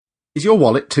Is your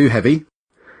wallet too heavy?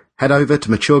 Head over to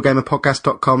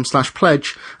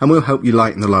maturegamerpodcast.com/pledge and we'll help you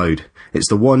lighten the load. It's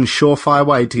the one surefire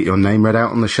way to get your name read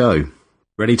out on the show.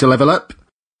 Ready to level up?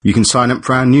 You can sign up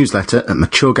for our newsletter at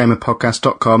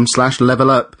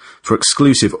maturegamerpodcast.com/level-up for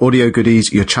exclusive audio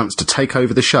goodies, your chance to take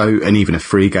over the show, and even a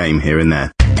free game here and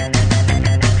there.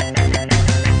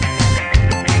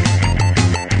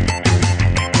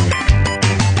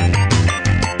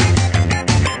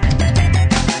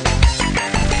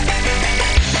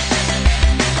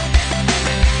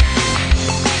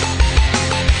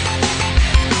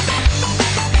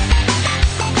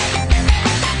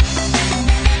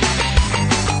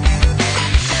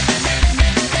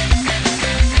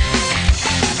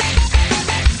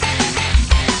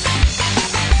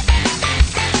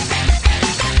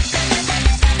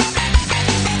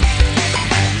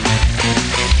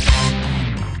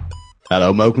 Hello,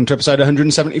 and welcome to episode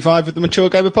 175 of the Mature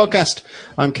Gamer Podcast.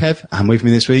 I'm Kev, and with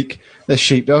me this week, there's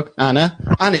Sheepdog, Anna,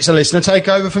 and it's a listener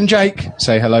takeover from Jake.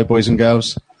 Say hello, boys and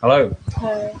girls. Hello.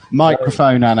 Hello.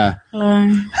 Microphone, Anna.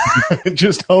 Hello.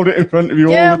 Just hold it in front of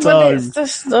you all the time. But it's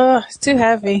just, it's too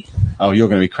heavy. Oh, you're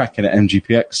going to be cracking at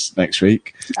MGP175 next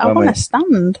week. I want to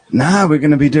stand. No, we're going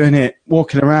to be doing it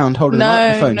walking around, holding the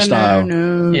microphone style.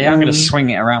 No. Yeah, I'm going to swing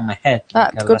it around my head.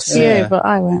 That's good for you, but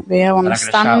I won't be. I want to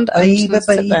stand.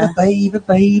 Shout, baby.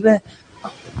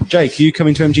 Jake, are you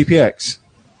coming to MGP175?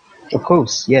 Of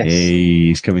course, yes.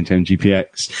 He's coming to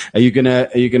MGP175. Are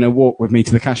you gonna walk with me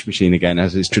to the cash machine again,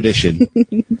 as is tradition?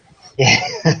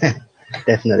 Yeah,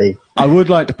 definitely. I would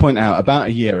like to point out, about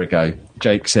a year ago,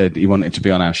 Jake said he wanted to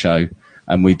be on our show,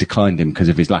 and we declined him because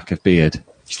of his lack of beard.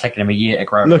 It's taken him a year to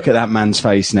grow. Look at that man's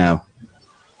face now.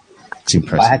 It's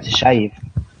impressive. I had to shave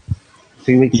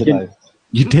 2 weeks ago.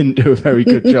 You didn't do a very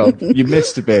good job. You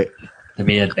missed a bit. The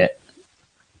beard bit.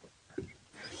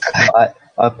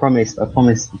 I promised the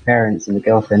parents and the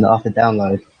girlfriend that after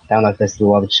download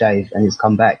festival I would shave, and it's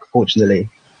come back, fortunately.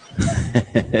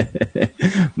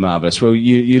 Marvellous. Well,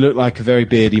 you look like a very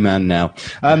beardy man now.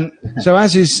 So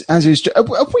as is,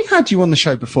 have we had you on the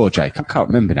show before, Jake? I can't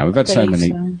remember now. We've had so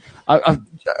many. I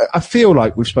feel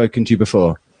like we've spoken to you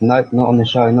before. No, not on the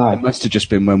show, no. It must have just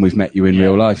been when we've met you in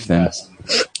real life then. Yes.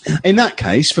 In that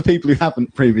case, for people who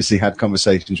haven't previously had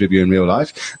conversations with you in real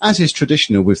life, as is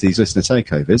traditional with these listener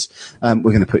takeovers,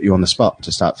 we're going to put you on the spot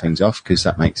to start things off because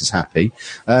that makes us happy.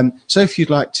 So if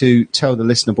you'd like to tell the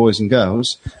listener boys and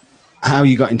girls how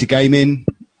you got into gaming,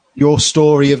 your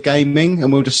story of gaming,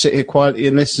 and we'll just sit here quietly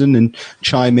and listen and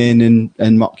chime in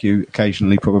and mock you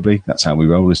occasionally, probably. That's how we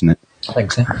roll, isn't it? I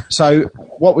think so. So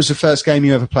what was the first game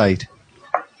you ever played?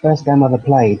 First game I ever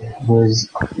played was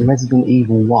Resident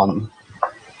Evil 1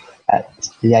 at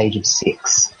the age of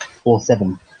 6 or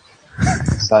 7.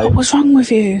 So What was wrong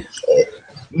with you?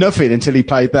 Nothing until he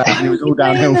played that, and it was all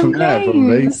downhill from there,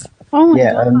 probably. Oh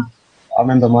yeah, I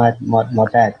remember my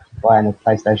dad buying a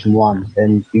PlayStation 1,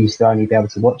 and we used to only be able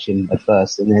to watch him at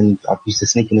first, and then I used to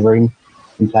sneak in the room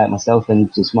and play it myself,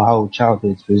 and just my whole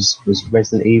childhood was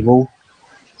Resident Evil,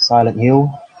 Silent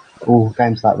Hill, all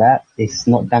games like that. It's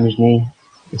not damaged me,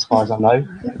 as far as I know.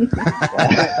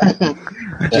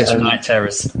 Just night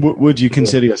terrors. Would you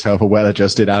consider yourself a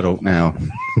well-adjusted adult now?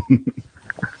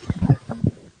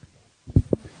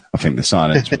 I think the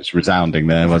silence was resounding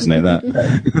there, wasn't it?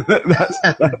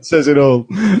 That says it all.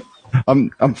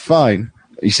 I'm fine,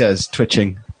 he says,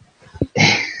 twitching.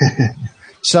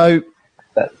 So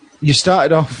you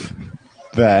started off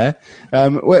there.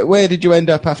 Where did you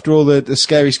end up after all the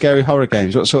scary horror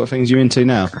games? What sort of things are you into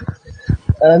now?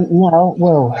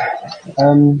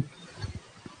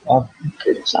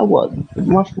 So what?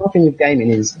 My thing with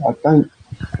gaming is I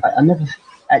never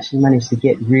actually managed to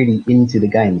get really into the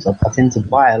games. I tend to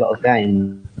buy a lot of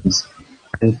games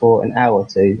and for an hour or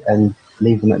two and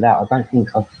leave them at that. I don't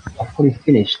think I've probably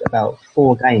finished about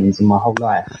 4 games in my whole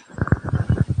life,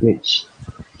 which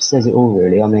says it all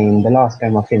really. I mean, the last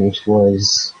game I finished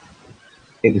was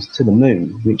To the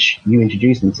Moon, which you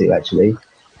introduced me to actually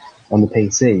on the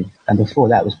PC, and before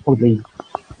that was probably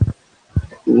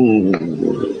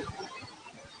The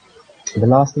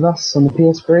Last of Us on the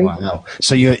PS3. Wow!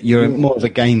 So you're more of a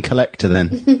game collector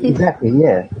then? Exactly.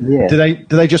 Yeah. Do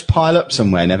they just pile up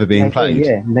somewhere, never being played?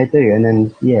 Yeah, they do, and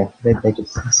then they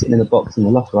just sitting in the box in the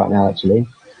loft right now, actually.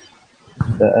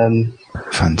 But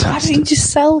fantastic. Why don't you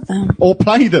just sell them? Or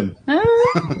play them?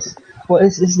 Well,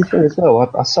 this is the thing as well.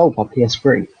 I sold my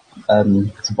PS3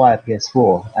 to buy a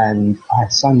PS4, and I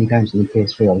had so many games on the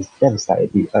PS3. I was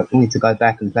devastated. I wanted to go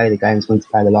back and play the games. I wanted to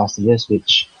play The Last of Us,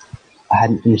 which I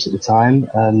hadn't finished at the time.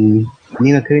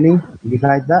 Ni no Kuni, have you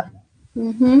played that?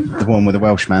 The one with the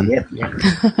Welshman. Yep.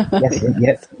 Yes,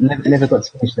 yep. Never got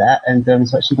to finish that, and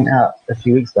so I actually went out a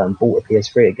few weeks ago and bought a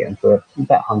PS3 again for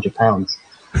about £100.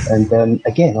 And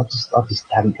again, I just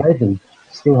haven't played them.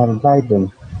 Still haven't played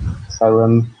them.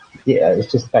 So yeah,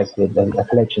 it's just basically a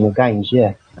collection of games.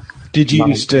 Yeah. Did you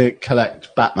used to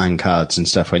collect Batman cards and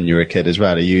stuff when you were a kid as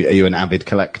well? Are you an avid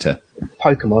collector?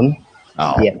 Pokemon.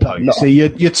 Oh, yeah, see,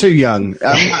 you're too young.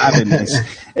 I'm not having this.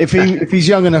 If he's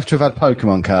young enough to have had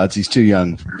Pokemon cards, he's too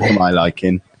young for my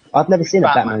liking. I've never seen a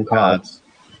Batman card.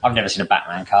 I've never seen a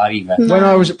Batman card either. When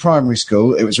I was at primary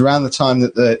school, it was around the time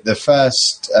that the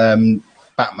first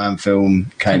Batman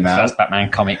film came out. First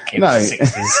Batman comic in the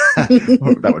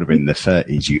 60s. That would have been the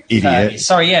 30s, you idiot.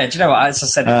 Sorry, yeah, do you know what? As I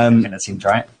said, I think that seemed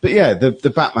right. But yeah,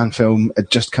 the Batman film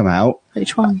had just come out.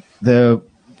 Which one? The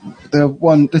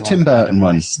Tim Burton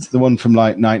one, the one from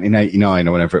like 1989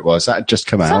 or whatever it was, that had just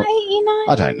come out. 89?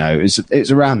 I don't know. It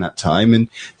was around that time, and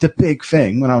the big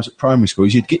thing when I was at primary school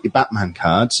is you'd get your Batman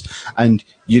cards, and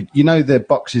you know the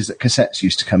boxes that cassettes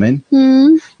used to come in.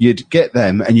 You'd get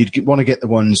them, and you'd want to get the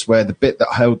ones where the bit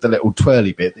that held the little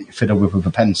twirly bit that you fiddle with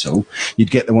a pencil.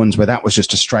 You'd get the ones where that was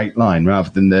just a straight line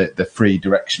rather than the free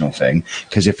directional thing,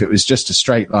 because if it was just a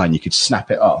straight line, you could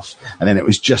snap it off, and then it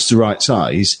was just the right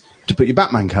size to put your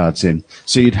Batman cards in.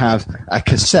 So you'd have a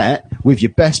cassette with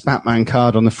your best Batman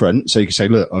card on the front, so you could say,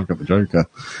 look, I've got the Joker.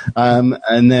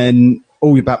 And then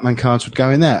all your Batman cards would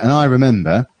go in there. And I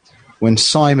remember when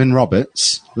Simon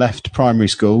Roberts left primary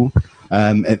school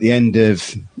at the end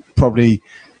of probably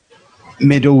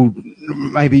middle,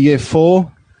 maybe year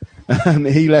 4,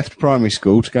 he left primary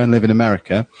school to go and live in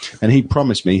America, and he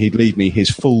promised me he'd leave me his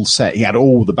full set. He had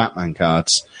all the Batman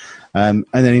cards. And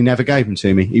then he never gave them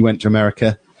to me. He went to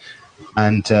America,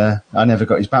 and I never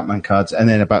got his Batman cards. And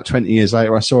then about 20 years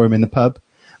later, I saw him in the pub,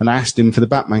 and I asked him for the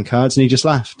Batman cards, and he just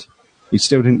laughed. He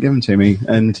still didn't give them to me.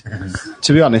 And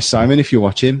to be honest, Simon, if you're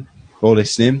watching or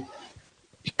listening,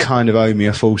 you kind of owe me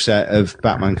a full set of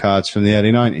Batman cards from the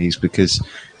early 90s, because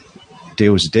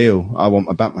deal's a deal. I want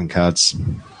my Batman cards.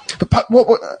 But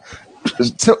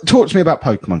talk to me about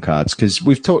Pokemon cards, because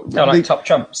we've talked. They're like top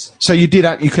trumps. So you could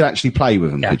actually play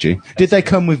with them, could you? Did they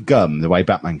come with gum the way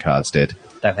Batman cards did?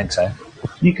 Don't think so.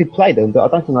 You could play them, but I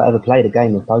don't think I ever played a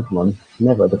game of Pokemon.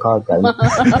 Never the card game.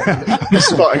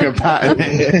 Spotting a pattern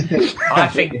here. I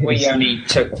think we only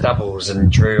took doubles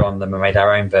and drew on them and made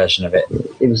our own version of it.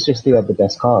 It was just who had the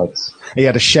best cards. He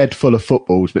had a shed full of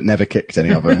footballs, but never kicked any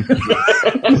of them.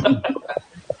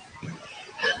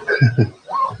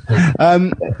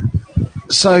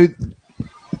 So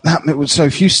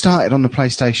if you started on the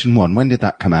PlayStation 1, when did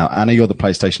that come out? Anna, you're the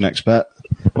PlayStation expert.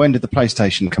 When did the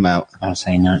PlayStation come out? I'd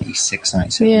say 96,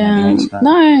 97. Yeah. 98.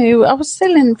 No, I was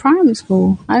still in primary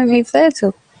school. I didn't leave there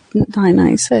till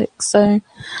 1996, so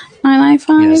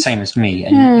 1995. Yeah, the same as me.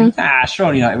 And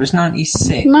surely not. It was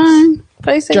 96. No,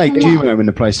 PlayStation Jake, do you 1. know when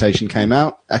the PlayStation came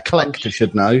out? A collector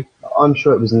should know. I'm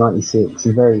sure it was 96.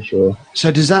 I'm very sure.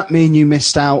 So does that mean you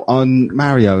missed out on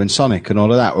Mario and Sonic and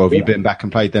all of that, or have you been back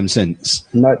and played them since?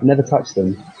 No, never touched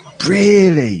them.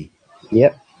 Really?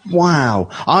 Yep. Wow.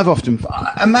 I've often...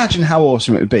 Imagine how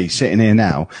awesome it would be sitting here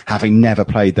now, having never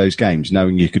played those games,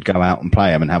 knowing you could go out and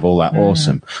play them and have all that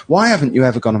awesome. Why haven't you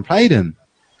ever gone and played them?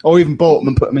 Or even bought them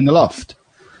and put them in the loft?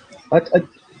 I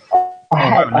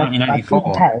had 1994.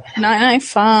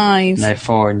 1995. No,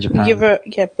 4 in Japan. Europe,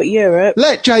 yeah, but Europe.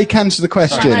 Let Jake answer the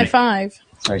question. 1995.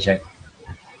 Sorry, Jake.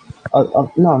 I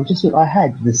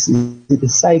had the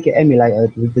Sega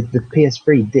emulator with the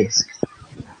PS3 disc.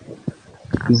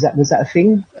 Was that a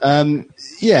thing?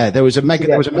 Yeah, there was a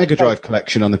Mega Drive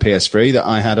collection on the PS3 that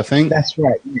I had, I think. That's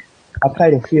right. Yeah. I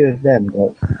played a few of them,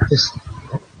 but just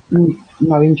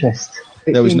no interest.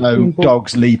 There was no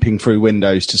dogs leaping through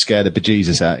windows to scare the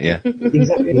bejesus out of you.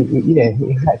 Exactly. Yeah,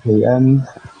 exactly.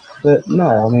 But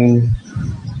no, I mean,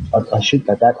 I should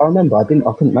go back. I remember I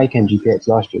couldn't make MGP175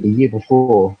 last year. The year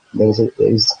before, it was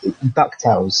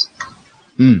DuckTales.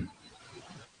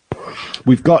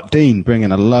 We've got Dean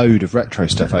bringing a load of retro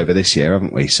stuff over this year,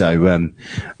 haven't we? So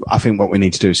I think what we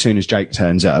need to do, as soon as Jake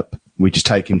turns up, we just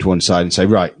take him to one side and say,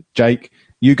 right, Jake,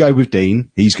 you go with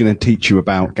Dean. He's going to teach you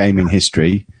about gaming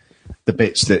history, the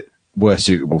bits that were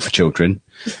suitable for children.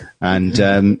 And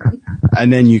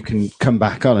then you can come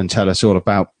back on and tell us all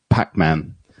about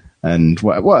Pac-Man and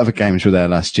what other games were there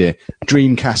last year.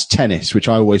 Dreamcast Tennis, which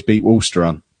I always beat Worcester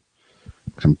on.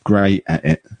 I'm great at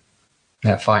it.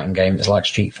 That fighting game is like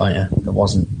Street Fighter. It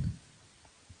wasn't.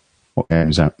 What game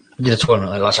is that? I did a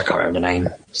tournament like last. I can't remember the name.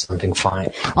 Something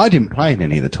fight. I didn't play in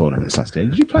any of the tournaments last year.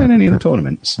 Did you play in any of the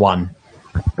tournaments? One.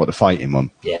 What, the fighting one?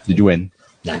 Yeah. Did you win?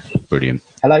 No. Brilliant.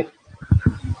 Hello.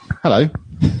 Hello.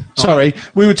 Sorry,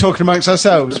 we were talking amongst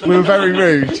ourselves. We were very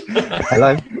rude.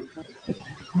 Hello?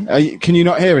 Can you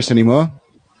not hear us anymore?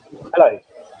 Hello?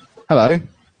 Hello?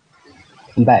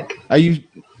 I'm back.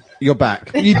 You're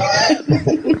back.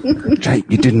 Jake,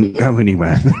 you didn't go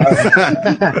anywhere.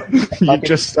 You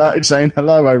just started saying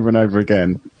hello over and over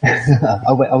again.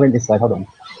 I went this way, hold on.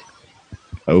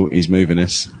 Oh, he's moving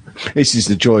us. This is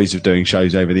the joys of doing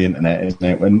shows over the internet, isn't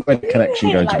it? When the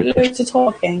connection goes a bit... loads of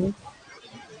talking.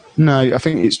 No, I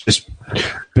think it's just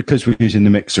because we're using the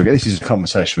mixer. This is a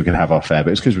conversation we can have off air,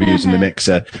 but it's because we're using the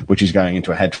mixer, which is going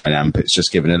into a headphone amp. It's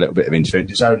just giving a little bit of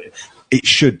interference. So it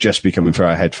should just be coming through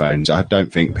our headphones. I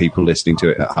don't think people listening to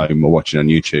it at home or watching on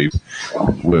YouTube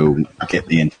will get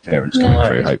the interference coming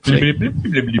through, hopefully.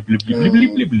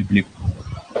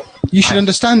 You should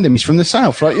understand him. He's from the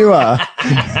south, like you are.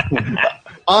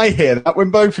 I hear that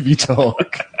when both of you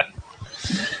talk.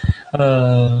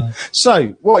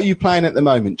 So, what are you playing at the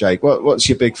moment, Jake? What's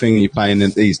your big thing you're playing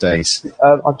these days?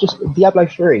 Diablo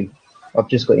 3. I've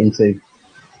just got into.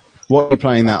 What are you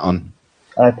playing that on?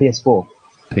 PS4.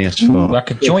 PS4. I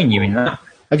could join you in that.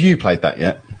 Have you played that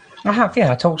yet? I have,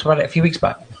 yeah. I talked about it a few weeks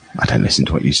back. I don't listen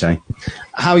to what you say.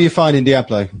 How are you finding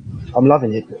Diablo? I'm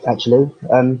loving it, actually.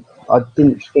 I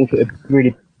didn't think it would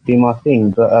really be my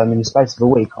thing, but in the space of a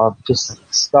week, I've just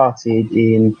started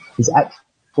in Act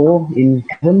 4 in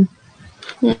Heaven.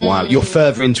 Wow, you're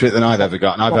further into it than I've ever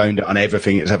got, and I've owned it on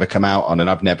everything it's ever come out on, and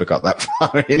I've never got that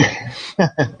far in.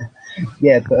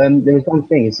 Yeah, but there was one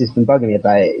thing that's just been bugging me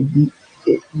about it.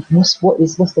 What's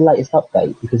the latest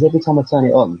update? Because every time I turn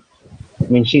it on, I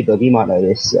mean, Sheepdog, you might know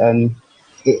this,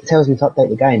 it tells me to update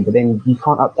the game, but then you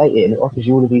can't update it, and it offers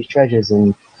you all of these treasures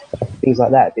and things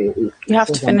like that. You have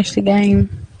to finish the game.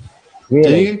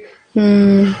 Really? Do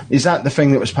you? Is that the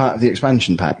thing that was part of the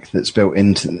expansion pack that's built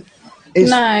into...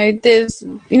 No, there's,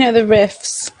 the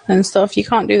rifts and stuff. You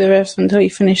can't do the rifts until you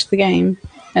finish the game.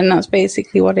 And that's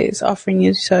basically what it's offering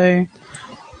you, so...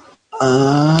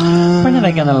 When are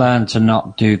they going to learn to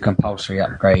not do compulsory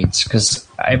upgrades? Because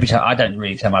every time I don't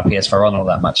really turn my PS4 on all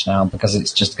that much now because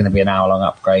it's just going to be an hour-long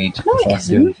upgrade. No, it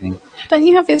isn't. Don't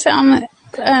you have it set on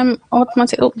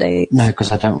automatic update? No,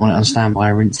 because I don't want it on standby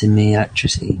rinsing the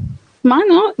electricity.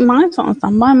 Mine's not on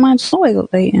standby. Mine's always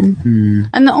updating.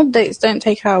 And the updates don't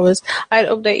take hours. I had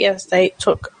an update yesterday. It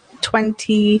took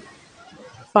 25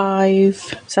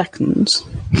 seconds.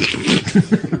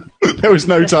 There was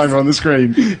no timer on the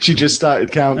screen. She just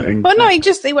started counting. Well, no,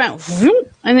 it went, vroom,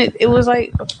 and it was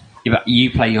like... Yeah, but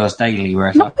you play yours daily,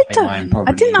 whereas No, I play mine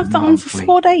probably I didn't have that on for monthly.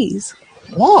 4 days.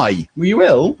 Why? Were you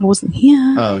ill? I wasn't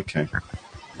here. Oh, okay.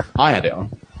 I had it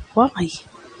on. Why?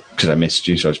 Because I missed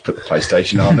you, so I just put the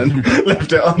PlayStation on and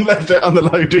left it on the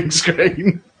loading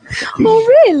screen.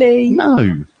 Oh, really?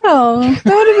 No. Oh, that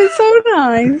would have been so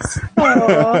nice.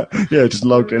 Oh. Yeah, just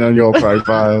logged in on your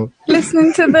profile.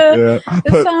 Listening to the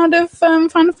sound of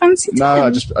Final Fantasy X. No,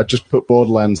 I just put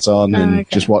Borderlands on and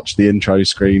just watched the intro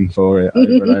screen for it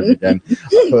over and over again.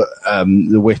 I put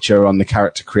The Witcher on the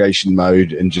character creation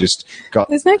mode and just got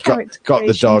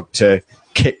the dog to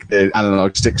kick the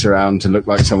analog sticks around to look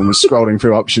like someone was scrolling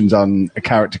through options on a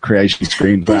character creation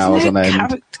screen for hours on end.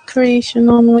 Character creation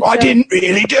on Witcher. I didn't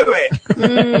really do it.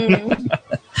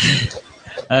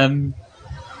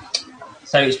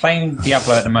 So it's playing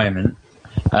Diablo at the moment,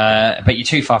 but you're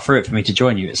too far through it for me to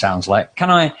join you. It sounds like. Can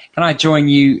I join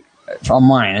you on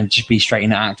mine and just be straight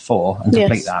in Act 4 and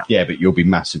complete that? Yeah, but you'll be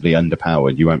massively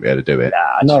underpowered. You won't be able to do it.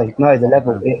 No, the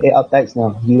level, it updates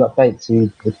now. You update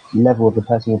to the level of the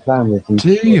person you're playing with.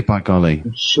 Do you, by golly?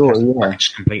 Sure, yeah.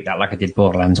 Just complete that like I did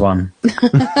Borderlands 1.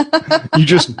 You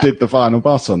just did the final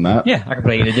boss on that? Yeah, I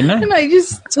completed it, didn't I? No, you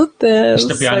just stood there.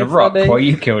 Stood behind a rock while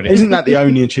you killed it. Isn't that the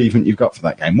only achievement you've got for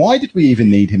that game? Why did we even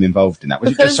need him involved in that?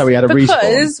 Was it just so he had a respawn?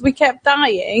 Because we kept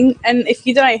dying, and if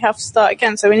you die, you have to start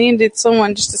again. So we needed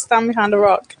someone just to stand behind a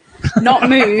rock, not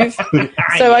move,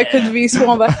 so I could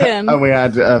respawn back in. And we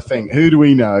had a thing. Who do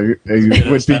we know who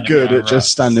would be good at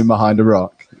just standing behind a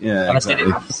rock? Yeah, and exactly. I did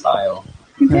it half style.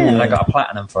 Yeah. And I got a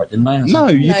platinum for it, didn't I? No,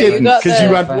 you didn't, got because the-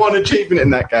 you had one achievement in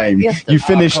that game. Yes. You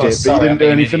finished it, but you didn't do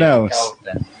anything else.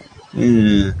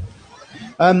 Yeah.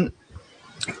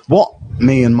 What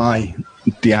me and my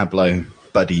Diablo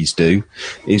buddies do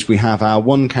is we have our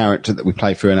one character that we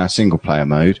play through in our single player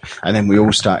mode, and then we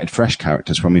all started fresh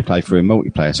characters when we play through in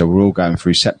multiplayer, so we're all going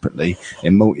through separately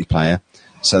in multiplayer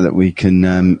so that we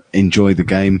can enjoy the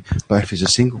game both as a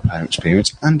single player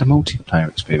experience and a multiplayer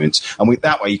experience, and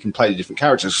that way you can play the different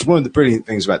characters. Because one of the brilliant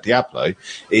things about Diablo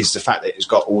is the fact that it's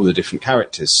got all the different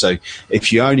characters, so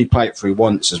if you only play it through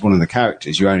once as one of the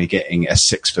characters, you're only getting a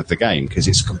sixth of the game, because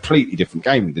it's a completely different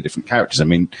game with the different characters. I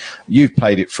mean, you've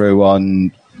played it through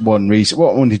on one recent.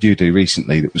 What one did you do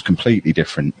recently that was completely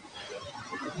different?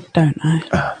 Don't know.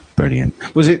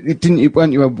 Brilliant. Was it?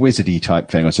 Weren't you a wizardy type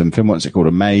thing or something? What's it called?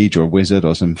 A mage or a wizard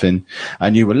or something?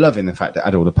 And you were loving the fact that it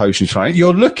had all the potions from it.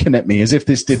 You're looking at me as if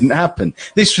this didn't happen.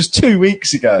 This was 2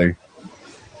 weeks ago.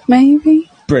 Maybe.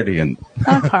 Brilliant.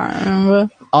 I can't remember.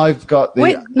 I've got the.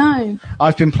 Wait, no.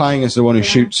 I've been playing as the one who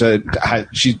shoots.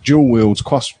 She dual wields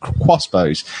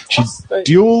crossbows. She Crossbow.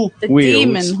 dual The wields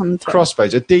demon hunter.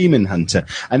 crossbows. A demon hunter,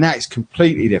 and that is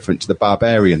completely different to the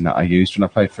barbarian that I used when I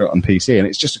played through it on PC. And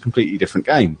it's just a completely different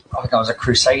game. I think I was a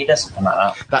crusader, something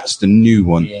like that. That's the new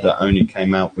one Yeah. that only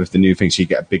came out with the new thing. So you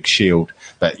get a big shield,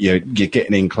 but you're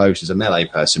getting in close as a melee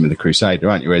person with a crusader,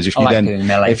 aren't you? Whereas if I you like then doing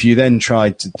melee. if you then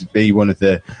tried to be one of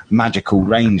the magical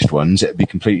ranged ones, it'd be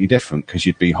completely different because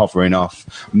you'd be hovering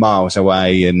off miles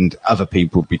away, and other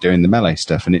people would be doing the melee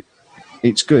stuff. And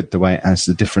it's good the way it has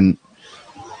the different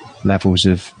levels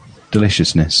of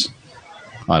deliciousness.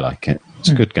 I like it. It's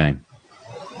a good game.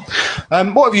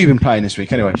 What have you been playing this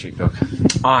week anyway, Sheepdog?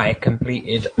 I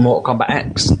completed Mortal Kombat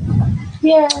X.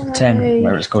 Yeah. 10,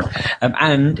 whatever it's called.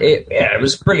 And it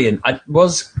was brilliant. I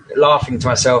was laughing to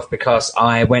myself because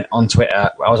I went on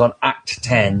Twitter, I was on Act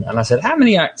 10, and I said, how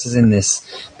many acts is in this?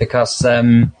 Because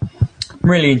I'm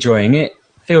really enjoying it.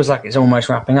 Feels like it's almost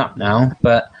wrapping up now,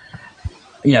 but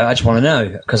I just want to know,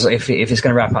 because if it's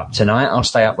going to wrap up tonight, I'll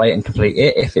stay up late and complete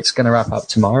it. If it's going to wrap up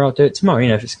tomorrow, I'll do it tomorrow.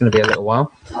 If it's going to be a little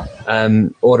while.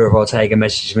 Order of Ortega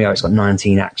messaged me, it's got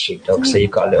 19 acts, Sheepdog, so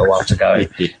you've got a little while to go.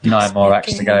 9 more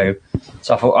acts to go.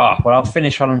 So I thought, I'll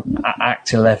finish on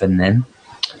Act 11 then.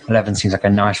 11 seems like a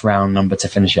nice round number to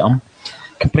finish it on.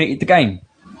 Completed the game.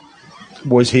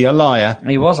 Was he a liar?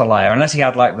 He was a liar, unless he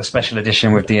had like the special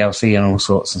edition with DLC and all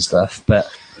sorts and stuff, but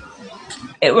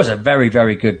it was a very,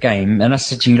 very good game. And I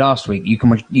said to you last week,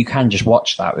 you can just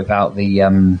watch that without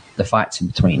the fights in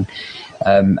between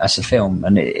as a film,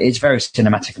 and it's very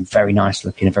cinematic and very nice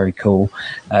looking and very cool.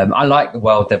 I like the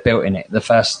world they've built in it.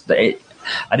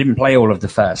 I didn't play all of the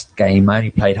first game. I only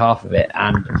played half of it,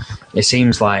 and it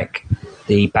seems like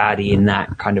the baddie in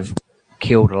that kind of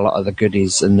killed a lot of the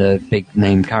goodies and the big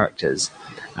name characters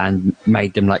and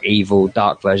made them like evil,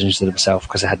 dark versions of themselves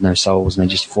because they had no souls and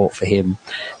they just fought for him.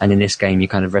 And in this game, you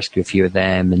kind of rescue a few of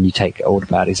them and you take all the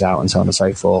baddies out and so on and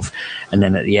so forth. And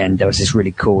then at the end, there was this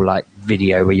really cool like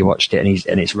video where you watched it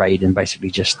and it's Raiden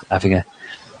basically just having a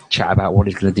chat about what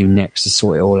he's going to do next to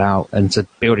sort it all out, and so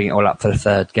building it all up for the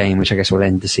third game, which I guess will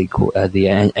end the sequel,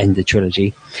 end the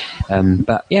trilogy.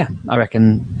 But yeah, I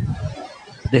reckon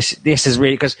this is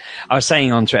really, because I was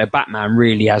saying on Twitter, Batman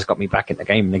really has got me back in the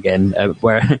game again,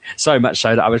 where so much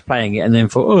so that I was playing it and then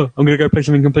thought, I'm going to go play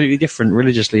something completely different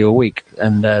religiously all week,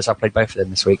 and so I played both of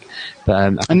them this week.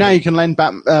 But and now you can lend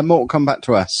Mortal Kombat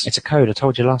to us. It's a code, I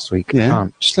told you last week. Yeah,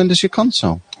 just lend us your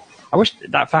console. I wish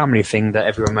that family thing that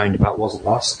everyone moaned about wasn't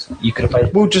lost. You could have played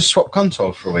it. We'll just swap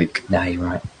consoles for a week. No, you're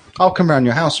right. I'll come round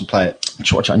your house and play it.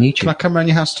 Just watch it on YouTube. Can I come round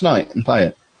your house tonight and play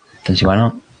it? Don't see why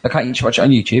not. I can't you just watch it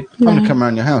on YouTube. I'm going to come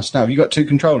round your house. Now, have you got 2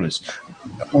 controllers?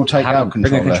 We'll take our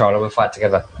controller. Bring a controller, we'll fight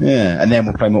together. Yeah, and then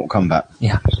we'll play Mortal Kombat.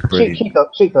 Yeah. Brilliant.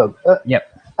 Sheepdog.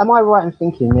 Yep. Am I right in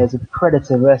thinking there's a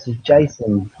Predator versus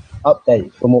Jason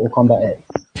update for Mortal Kombat X?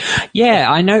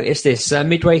 Yeah, I noticed this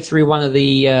midway through one of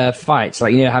the fights.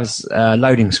 Like, it has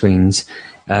loading screens.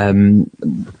 All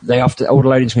the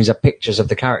loading screens are pictures of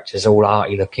the characters, all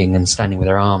arty looking and standing with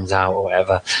their arms out or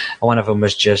whatever. And one of them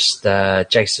was just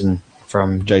Jason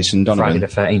from Jason Donovan.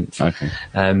 Friday the 13th,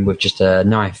 Okay. with just a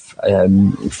knife.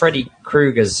 Freddy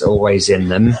Krueger's always in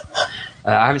them.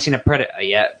 I haven't seen a Predator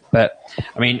yet, but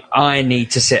I mean, I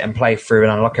need to sit and play through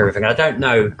and unlock everything. I don't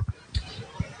know.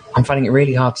 I'm finding it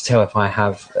really hard to tell if I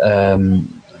have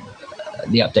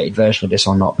the updated version of this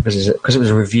or not, because it was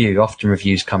a review. Often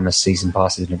reviews come as season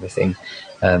passes and everything.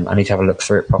 I need to have a look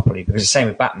through it properly, because the same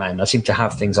with Batman. I seem to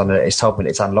have things on it. It's told me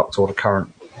that it's unlocked all the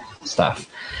current stuff.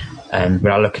 And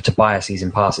when I look to buy a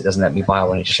season pass, it doesn't let me buy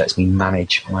one. It just lets me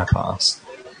manage my pass.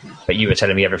 But you were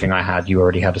telling me everything I had, you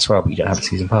already had as well, but you don't have a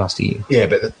season pass, do you? Yeah,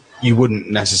 but you wouldn't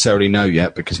necessarily know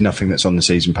yet, because nothing that's on the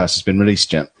season pass has been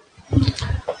released yet.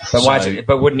 But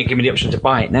but wouldn't it give me the option to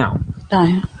buy it now?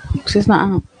 No, because it's not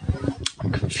out.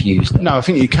 I'm confused. No, I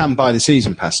think you can buy the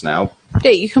season pass now.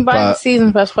 Yeah, you can buy the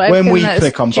season pass. When we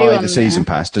click on buy the season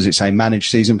pass, does it say manage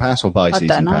season pass or buy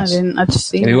season pass? I don't know. I just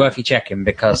seen It'd it. be worth you checking,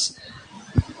 because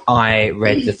I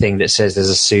read the thing that says there's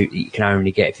a suit that you can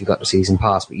only get if you've got the season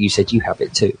pass, but you said you have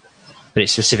it too. But it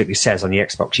specifically says on the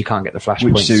Xbox you can't get the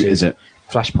Flashpoint Which suit is it?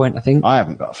 Flashpoint, I think. I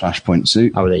haven't got a Flashpoint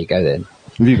suit. Oh, well, there you go then.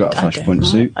 Have you got a Flashpoint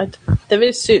suit? There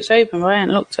is suits open, but I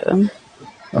haven't looked at them.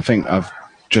 I think I've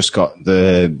just got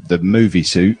the movie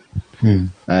suit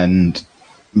and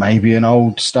maybe an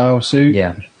old style suit.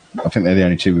 Yeah. I think they're the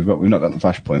only two we've got. We've not got the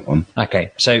Flashpoint one.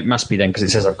 Okay, so it must be then because it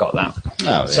says I've got that.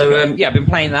 Oh, So I've been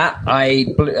playing that. I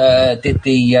did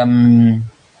the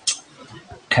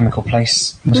Chemical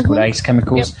Place. What's it called? Ace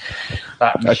Chemicals.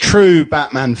 That A true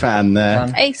Batman fan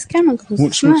there. Ace Chemicals.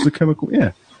 What's isn't it? the chemical?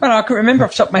 Yeah. Well, I couldn't remember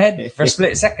off the top of my head for a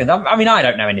split second. I mean, I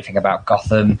don't know anything about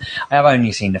Gotham. I have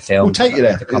only seen the film. We'll take you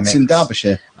there. The It's comics. in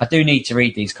Derbyshire. I do need to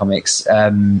read these comics.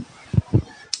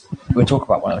 We'll talk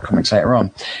about one of the comics later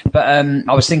on. But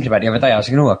I was thinking about it the other day. I was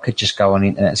thinking, I could just go on the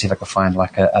internet and see if I could find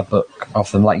like a book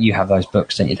of them. Like you have those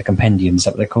books, don't you? The compendiums, is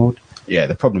that what they're called? Yeah,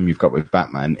 the problem you've got with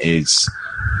Batman is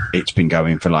it's been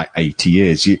going for like 80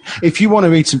 years. If you want to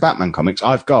read some Batman comics,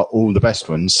 I've got all the best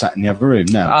ones sat in the other room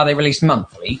now. Are they released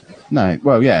monthly? No,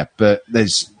 well, yeah, but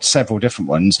there's several different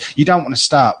ones. You don't want to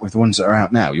start with the ones that are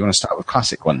out now. You want to start with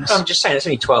classic ones. I'm just saying, there's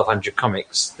only 1,200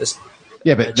 comics. That's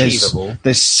Yeah, but achievable.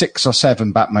 there's 6 or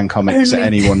 7 Batman comics at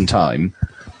any one time.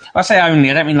 I say only,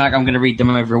 I don't mean like I'm going to read them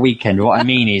over a weekend. What I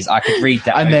mean is I could read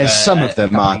that And over there's some of a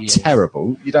them couple are of years.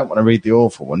 terrible. You don't want to read the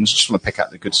awful ones. You just want to pick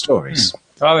out the good stories.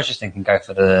 So I was just thinking go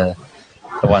for the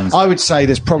ones. I would say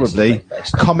there's probably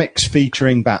Based on- comics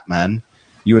featuring Batman.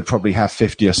 You would probably have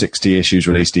 50 or 60 issues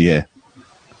released a year.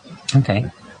 Okay.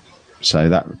 So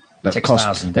that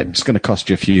 6,000. it's going to cost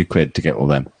you a few quid to get all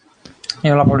them.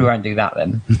 Yeah, well, I probably won't do that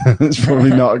then. That's probably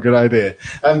not a good idea.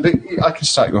 But I can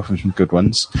start you off with some good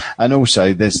ones. And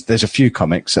also, there's a few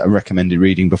comics that are recommended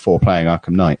reading before playing Arkham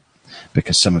Knight,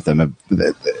 because some of them are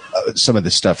some of the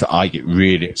stuff that I get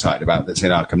really excited about that's in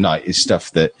Arkham Knight is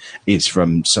stuff that is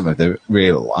from some of the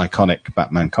real iconic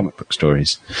Batman comic book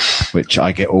stories, which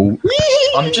I get all.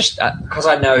 I'm just because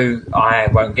I know I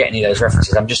won't get any of those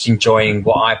references. I'm just enjoying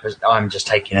what I'm just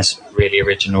taking as really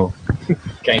original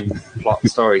game plot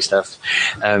story stuff,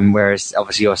 whereas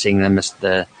obviously you're seeing them as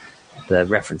the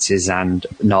references and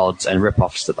nods and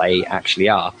rip-offs that they actually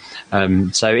are.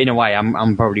 So in a way,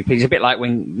 I'm probably pleased. It's a bit like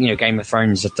when Game of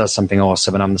Thrones does something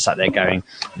awesome, and I'm sat there going,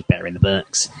 "It's better in the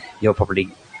books." You're probably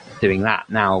doing that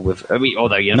now with,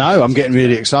 although No, I'm getting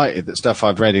really excited that stuff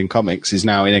I've read in comics is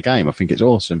now in a game. I think it's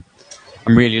awesome.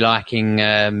 I'm really liking.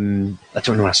 I don't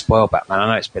want to spoil Batman. I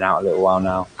know it's been out a little while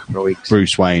now, a couple of weeks.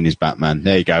 Bruce Wayne is Batman.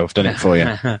 There you go. I've done it for you.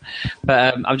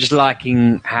 But I'm just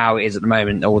liking how it is at the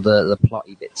moment, all the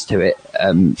plotty bits to it.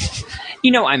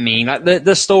 You know what I mean? Like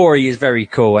the story is very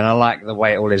cool, and I like the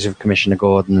way it all is with Commissioner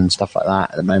Gordon and stuff like that.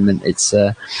 At the moment, it's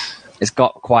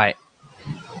got quite,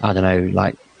 I don't know,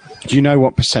 like. Do you know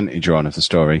what percentage you're on of the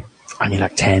story? Only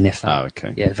like 10, if that. Oh,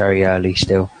 okay. Yeah, very early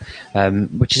still,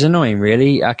 which is annoying,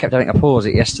 really. I kept having to pause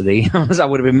it yesterday. I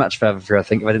would have been much further through, I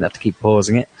think, if I didn't have to keep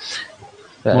pausing it.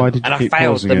 But, Why did you keep I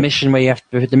failed pausing the it? mission where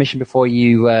the mission before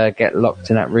you get locked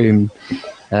in that room,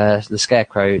 the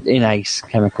Scarecrow in Ace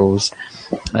Chemicals.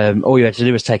 All you had to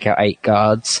do was take out 8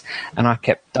 guards, and I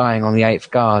kept dying on the 8th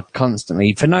guard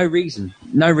constantly for no reason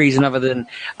other than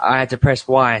I had to press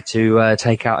Y to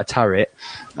take out a turret,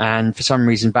 and for some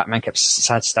reason Batman kept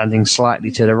standing slightly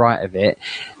to the right of it,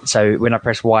 so when I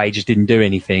pressed Y he just didn't do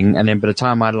anything, and then by the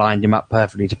time I lined him up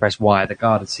perfectly to press Y, the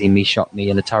guard had seen me, shot me,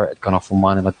 and the turret had gone off on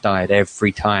one, and I died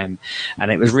every time, and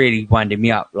it was really winding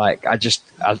me up. Like I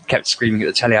kept screaming at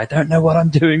the telly, I don't know what I'm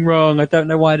doing wrong, I don't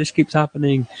know why this keeps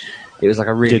happening. It was like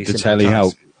a really Did the simple telly task.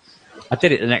 help? I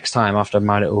did it the next time after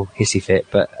my little hissy fit,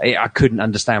 but I couldn't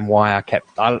understand why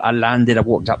I landed, I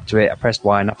walked up to it, I pressed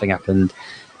Y, nothing happened,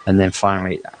 and then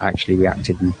finally it actually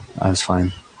reacted and I was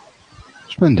fine.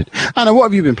 Splendid. Anna, what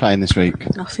have you been playing this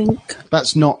week? Nothing.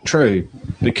 That's not true,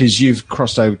 because you've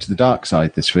crossed over to the dark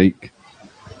side this week.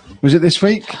 Was it this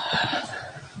week?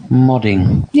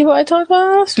 Modding. Yeah, what I talked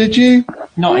about last week? Did you?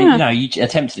 Yeah. No, you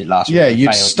attempted it last week. Yeah, and you'd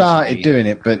failed, didn't started you? doing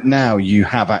it, but now you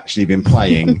have actually been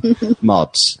playing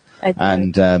mods. I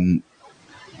did. And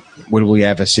will we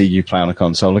ever see you play on a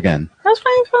console again? I was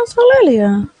playing console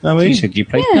earlier. No, You said you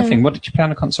played Yeah. nothing. What did you play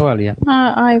on the console earlier?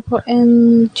 I put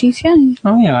in GTA.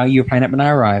 Oh yeah, you were playing it when I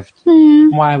arrived. Yeah.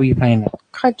 Why were you playing it?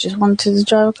 I just wanted to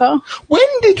drive a car. When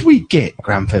did we get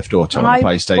Grand Theft Auto on I the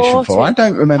PlayStation bought 4? it. I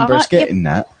don't remember us getting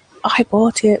that. I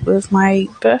bought it with my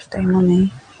birthday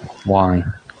money Why?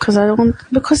 because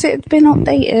it had been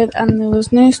updated and there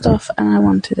was new stuff and I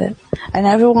wanted it and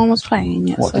everyone was playing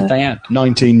it. What so. did they add?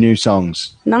 19 new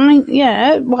songs. 9?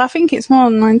 Yeah. Well, I think it's more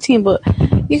than 19, but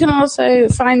you can also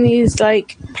find these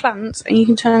like plants and you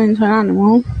can turn into an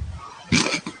animal.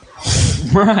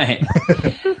 Right.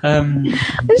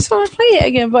 I just want to play it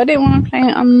again, but I didn't want to play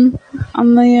it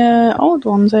on the old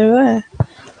ones over there.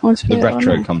 I wanted to The play it on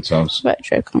retro there. consoles.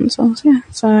 Retro consoles, yeah.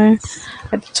 So I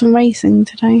did some racing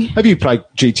today. Have you played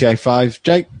GTA 5,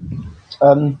 Jake?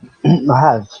 I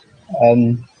have.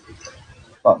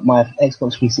 But my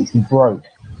Xbox 360 broke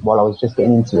while I was just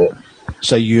getting into it.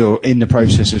 So you're in the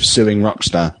process of suing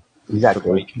Rockstar.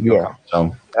 Exactly. Yeah.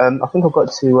 So I think I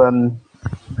got to.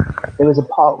 There was a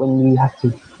part when you have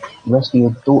to rescue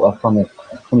your daughter from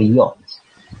a yacht.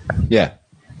 yeah.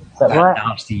 Is that right?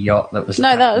 nasty yacht that was.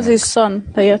 No, that was his son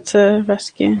that he had to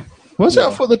rescue. Was it?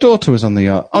 I thought the daughter was on the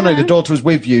yacht. Oh no, the daughter was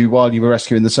with you while you were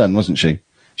rescuing the son, wasn't she?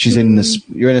 She's in the.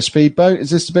 You're in a speedboat. Is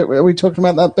this the bit? Are we talking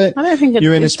about that bit? I don't think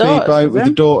you're in a his daughter's speedboat with the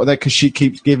him. daughter there because she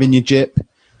keeps giving you jip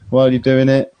while you're doing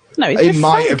it. No, he's It with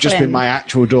might have just been Franklin. my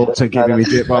actual daughter giving me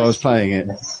jip while I was playing it.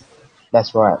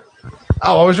 That's right.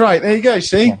 Oh, I was right. There you go.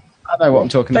 See, I know what I'm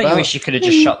talking Don't about. you wish you could have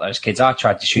just shot those kids? I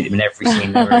tried to shoot them in every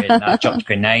scene they were in. I dropped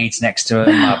grenades next to them.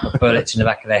 I put bullets in the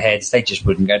back of their heads. They just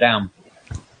wouldn't go down.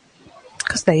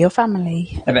 Because they're your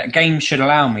family. No, but games should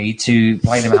allow me to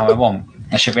play them how I want.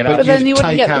 I should be allowed But to. then you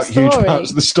wouldn't take get the out huge story. parts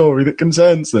of the story that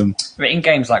concerns them. But in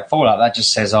games like Fallout, that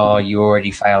just says, "Oh, you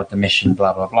already failed the mission,"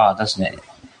 blah blah blah, doesn't it? Yeah,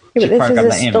 but Should this program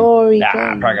is that a in. story Nah,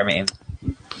 game. program it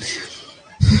in.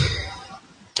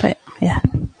 But, yeah.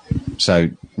 So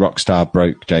Rockstar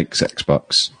broke Jake's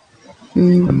Xbox. The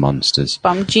monsters. But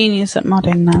I'm genius at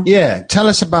modding now. Yeah, tell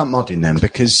us about modding then,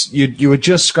 because you were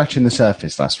just scratching the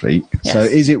surface last week. Yes. So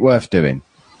is it worth doing?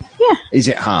 Yeah. Is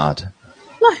it hard?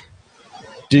 No.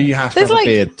 Do you have to There's have like, a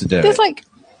beard to do there's it? like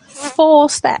 4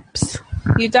 steps.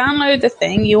 You download the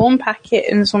thing, you unpack it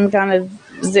in some kind of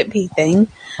zippy thing,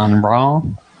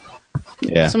 Unraw.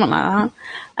 Yeah. something like that,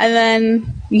 and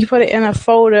then you put it in a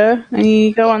folder and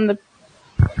you go on the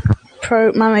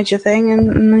Pro Manager thing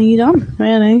and then you're done,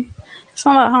 really. It's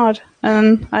not that hard.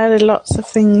 And I added lots of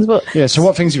things, but Yeah, so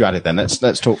what things have you added then?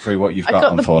 Let's talk through what you've I got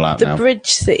got on Fallout the now. bridge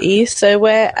city, so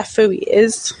where Afui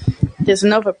is, there's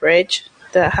another bridge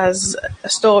that has a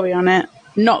story on it.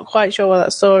 Not quite sure what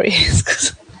that story is,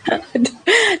 because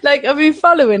like, I've been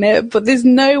following it, but there's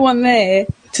no one there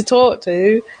to talk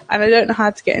to, and I don't know how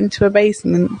to get into a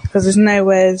basement, because there's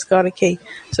nowhere it's got a key.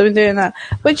 So I've been doing that.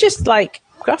 But just, like,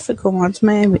 graphical mods,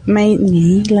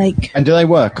 mainly, like... And do they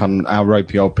work on our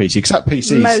ropey old PC? Because that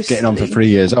PC is Mostly. getting on for 3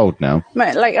 years old now.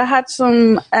 Like, I had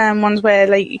some ones where,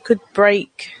 like, you could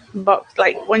break box,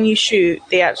 like, when you shoot,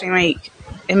 they actually make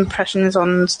impressions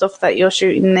on stuff that you're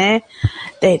shooting there.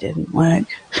 They didn't work.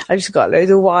 I just got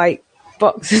loads of white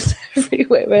boxes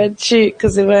everywhere where I'd shoot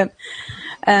because they weren't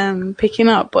picking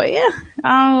up. But yeah,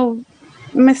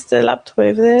 Mr. Laptop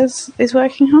over there is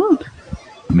working hard.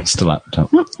 Mr. Laptop.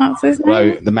 Oh, that's his name.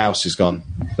 Although the mouse is gone,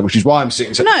 which is why I'm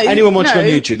sitting. So No, anyone watching on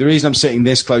no. YouTube, the reason I'm sitting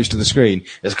this close to the screen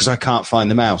is because I can't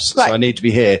find the mouse. Right. So I need to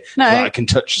be here No. so that I can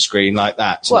touch the screen like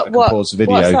that so that I can pause the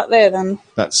video. What's that there then?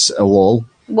 That's a wall.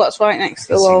 What's right next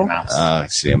to the See the wall? mouse. I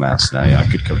see a mouse now. Yeah, I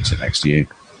could come and sit next to you.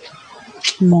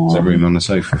 More. Is there room on the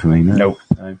sofa for me? No. Nope.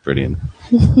 No, brilliant.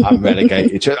 I'm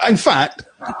relegated to. In fact,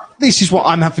 this is what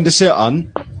I'm having to sit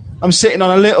on. I'm sitting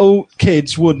on a little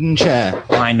kid's wooden chair.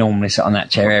 I normally sit on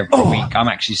that chair every week. I'm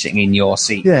actually sitting in your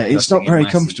seat. Yeah, You're it's not sitting in very my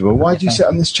seat. comfortable. Why do you sit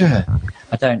on this chair?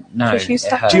 I don't know. Because you It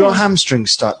stuck hurts. Do your hamstrings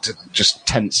start to just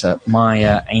tense up?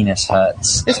 My anus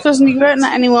hurts. It's because you won't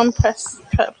let anyone play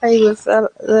with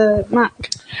the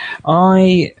Mac.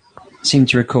 I seem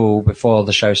to recall before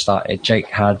the show started, Jake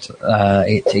had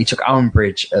he took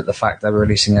umbrage at the fact they were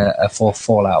releasing a fourth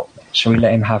Fallout. Shall we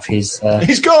let him have his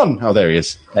He's gone. Oh, there he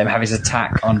is. let him have his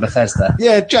attack on Bethesda?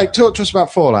 Yeah, Jake, talk to us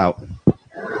about Fallout.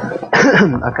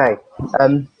 Okay.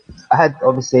 I had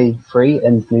obviously 3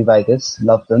 and New Vegas,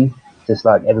 loved them, just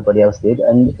like everybody else did.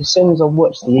 And as soon as I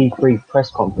watched the E3 press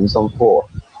conference on 4,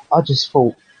 I just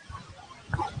thought,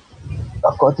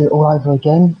 I've got to do it all over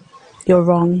again. You're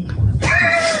wrong.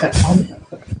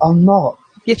 I'm not.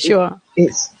 Yes, you are.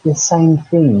 It's the same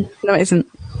thing. No, it isn't.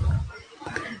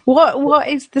 What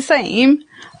is the same?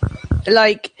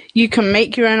 Like, you can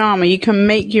make your own armor, you can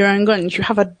make your own guns, you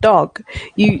have a dog.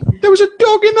 There was a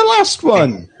dog in the last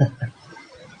one.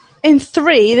 In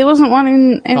 3, there wasn't one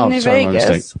in Oh, New sorry, my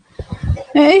Vegas.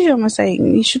 It is your mistake.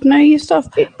 You should know your stuff.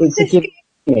 It's a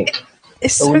gimmick.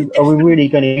 It's Are so we really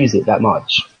going to use it that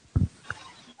much?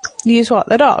 Use what?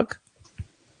 The dog?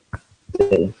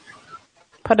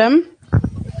 Pardon?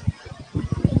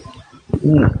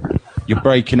 You're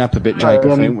breaking up a bit, Jake.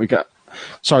 I think we got.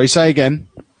 Sorry, say again.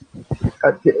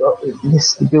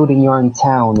 This building your own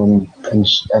town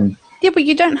and Yeah, but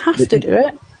you don't have to do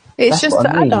it. It's that's just what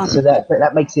an I mean. add-on. So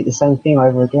that makes it the same thing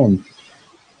over again.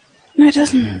 No, it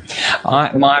doesn't.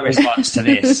 My response to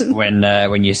this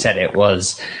when you said it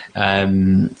was,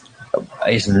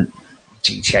 isn't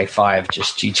GTA 5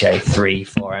 just GTA 3,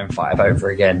 4, and 5 over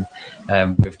again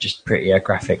with just prettier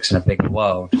graphics and a bigger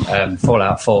world?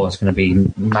 Fallout 4 is going to be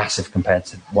massive compared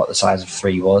to what the size of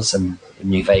 3 was and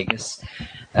New Vegas.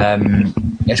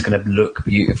 It's going to look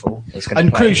beautiful. It's going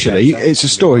And crucially, it's a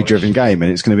story-driven game,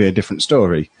 and it's going to be a different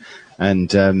story. And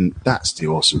that's the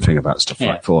awesome thing about stuff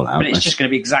like Fallout. But it's just going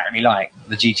to be exactly like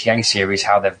the GTA series,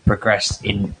 how they've progressed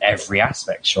in every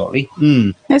aspect, shortly.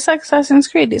 It's like Assassin's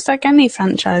Creed. It's like any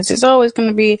franchise. It's always going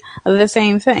to be the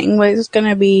same thing, but it's going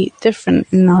to be different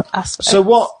in that aspect. So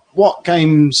what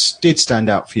games did stand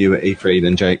out for you at E3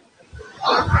 then, Jake?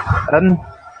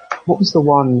 What was the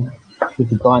one with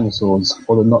the dinosaurs,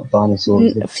 or the not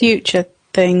dinosaurs? Future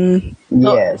thing.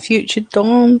 Yeah. Future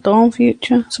Dawn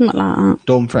Future, something like that.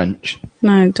 Dawn French?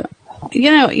 No,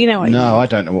 you know what? No, I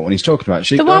don't know what one he's talking about.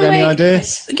 She The got one any where-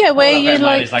 ideas? Yeah, where you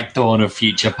It's like Dawn of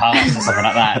Future Past or something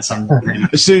like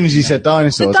that. As soon as you said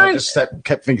dinosaurs, The I just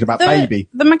kept thinking about the Baby.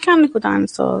 the mechanical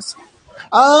dinosaurs,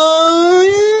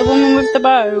 Oh, the woman with the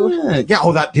bow. yeah.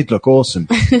 Oh, that did look awesome.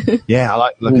 Yeah, I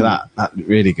like the look of that. That looked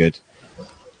really good.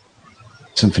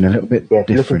 Something a little bit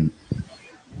different.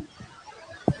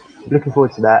 Looking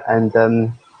forward to that, and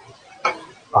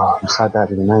I'm so bad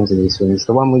with the names of these things.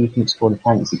 The one where you keep spawning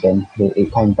planets again,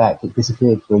 it came back. It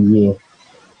disappeared for a year,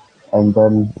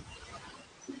 and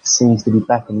seems to be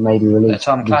back and maybe released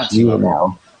Tom this Clancy year one?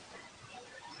 now.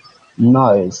 No,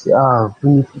 it's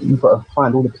when you've got to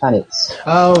find all the planets.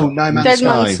 Oh, No Man's Dead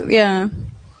Sky. Man's, yeah.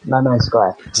 No Man's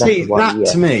Sky. That's See, the one,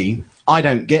 that to me, I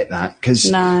don't get that because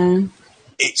No.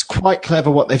 it's quite clever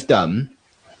what they've done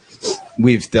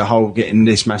with the whole getting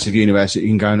this massive universe that you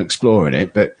can go and explore in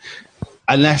it. But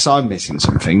unless I'm missing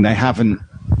something, they haven't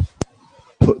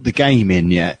put the game in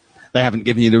yet. They haven't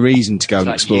given you the reason to go and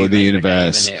explore the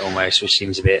universe. Game, almost, which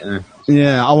seems a bit.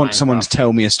 Yeah, I want someone to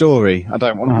tell me a story. I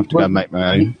don't want to have to go and make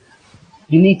my own.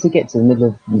 You need to get to the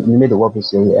middle,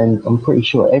 obviously, and I'm pretty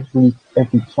sure every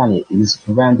planet is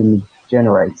randomly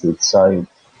generated, so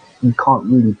you can't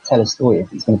really tell a story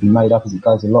if it's going to be made up as it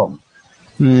goes along.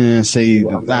 Yeah, see,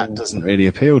 that doesn't really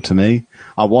appeal to me.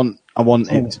 I want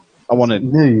it. I want it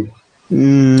new.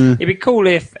 Mm. It'd be cool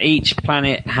if each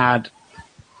planet had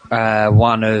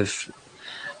one of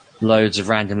loads of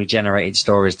randomly generated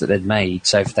stories that they'd made.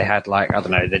 So if they had, like, I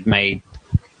don't know, they'd made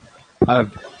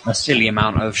a silly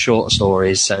amount of short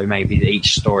stories, so maybe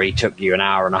each story took you an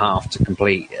hour and a half to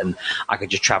complete, and I could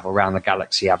just travel around the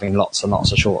galaxy having lots and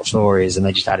lots of short stories, and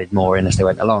they just added more in as they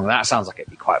went along. That sounds like it'd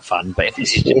be quite fun. But if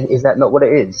this is just, Is that not what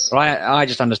it is? well, I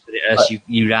just understood it as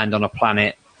you land on a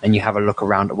planet and you have a look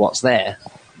around at what's there.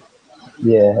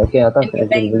 Yeah, again, I don't think they've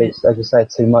really released, as you say,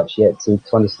 too much yet to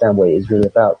understand what it is really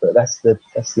about, but that's the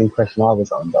impression I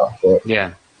was under. But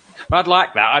Yeah. But I'd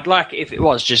like that. I'd like it if it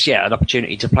was just, an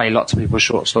opportunity to play lots of people's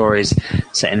short stories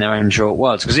set in their own short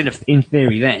worlds. Because in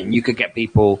theory then, you could get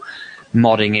people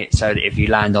modding it so that if you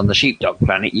land on the sheepdog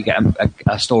planet, you get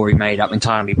a story made up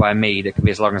entirely by me that can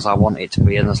be as long as I want it to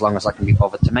be and as long as I can be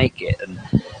bothered to make it. And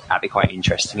that'd be quite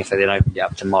interesting if they then opened it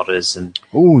up to modders. And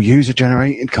Oh,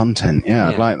 user-generated content. Yeah,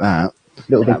 I'd like that.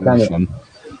 Little Big That would be Planet fun.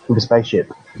 with a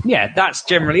spaceship. yeah, that's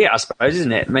generally it, I suppose,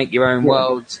 isn't it? Make your own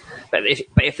worlds. But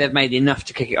if they've made enough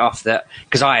to kick it off, that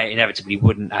because I inevitably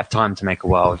wouldn't have time to make a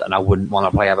world, and I wouldn't want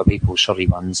to play other people's shoddy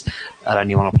ones. I'd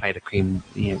only want to play the cream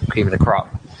of the crop.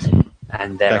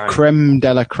 And The creme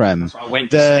de la creme. I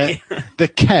went to say. The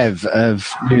Kev of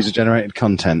user-generated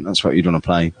content. That's what you'd want to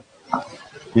play.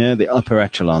 Yeah, the upper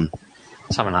echelon.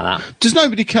 Something like that. Does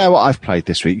nobody care what I've played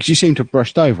this week? Because you seem to have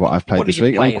brushed over what I've played What did this you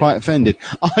week. play I'm quite offended.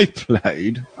 I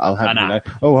played. I'll have you Anna.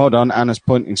 know. Oh, hold on. Anna's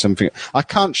pointing something. I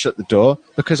can't shut the door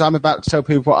because I'm about to tell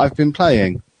people what I've been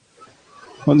playing.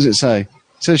 What does it say? It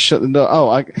says shut the door.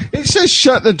 Oh, it says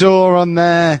shut the door on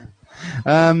there.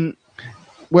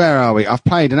 Where are we? I've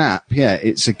played an app. Yeah,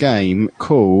 it's a game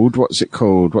called. What's it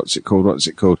called?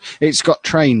 It's got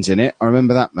trains in it. I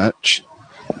remember that much.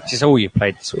 This is all you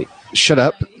played this week. Shut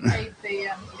up.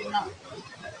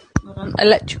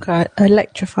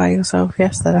 Electrify yourself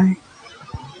yesterday,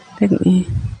 didn't you?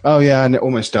 Oh yeah, and it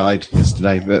almost died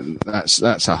yesterday, but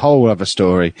that's a whole other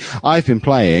story. I've been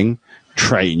playing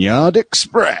Trainyard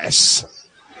Express,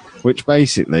 which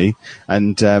basically,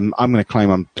 and I'm going to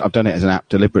claim I've done it as an app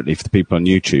deliberately for the people on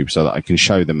YouTube so that I can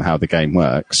show them how the game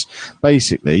works.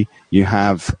 Basically, you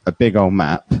have a big old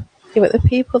map. Yeah, but the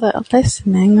people that are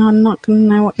listening are not going to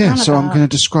know what. Yeah, so I'm going to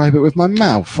describe it with my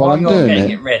mouth while I'm you're doing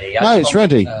getting it. it ready. No, it's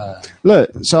ready. Look,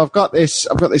 so I've got this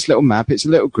little map. It's a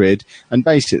little grid, and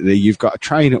basically you've got a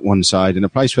train at one side and a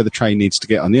place where the train needs to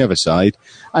get on the other side,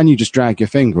 and you just drag your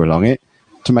finger along it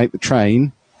to make the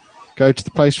train go to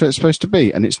the place where it's supposed to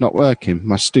be, and it's not working.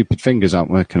 My stupid fingers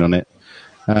aren't working on it.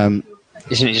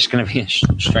 Isn't it just going to be a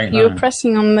straight line? You were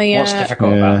pressing on the. What's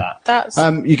difficult about that?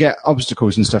 That's You get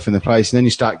obstacles and stuff in the place, and then you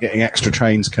start getting extra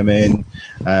trains come in,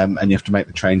 and you have to make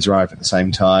the trains arrive at the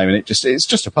same time, and it's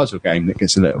just a puzzle game that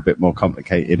gets a little bit more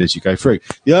complicated as you go through.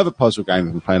 The other puzzle game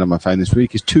I've been playing on my phone this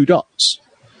week is Two Dots.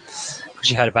 Because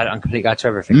you heard about it on Complete Guide to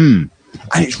Everything.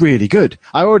 And it's really good.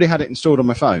 I already had it installed on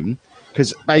my phone,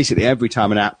 because basically every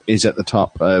time an app is at the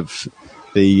top of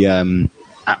the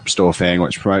App Store thing,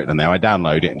 which is promoted on there, I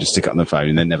download it and just stick it on the phone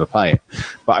and then never play it.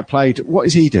 But I played... What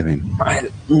is he doing? My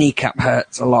kneecap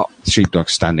hurts a lot.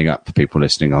 Sheepdog's standing up for people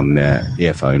listening on their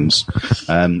earphones.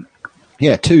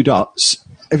 Two Dots.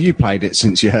 Have you played it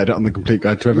since you heard it on the Complete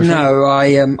Guide to Everything? No,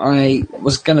 I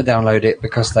was going to download it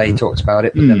because they talked about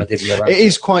it, but then I didn't go back. It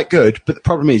is quite good, but the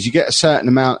problem is you get a certain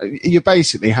amount... You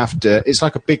basically have to... It's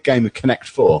like a big game of Connect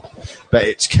 4, but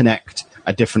it's Connect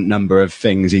a different number of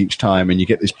things each time, and you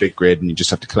get this big grid, and you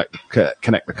just have to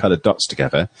connect the coloured dots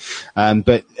together.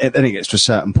 But then it gets to a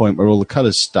certain point where all the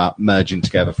colours start merging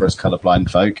together for us colourblind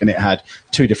folk, and it had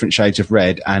 2 different shades of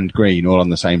red and green all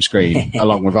on the same screen,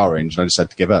 along with orange, and I just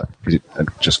had to give up because it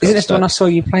just got Isn't this stuck. the one I saw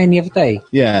you playing the other day?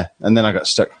 Yeah, and then I got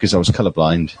stuck because I was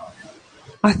colourblind.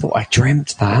 I thought I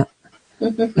dreamt that.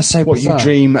 That's so What, you bizarre.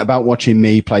 dream about watching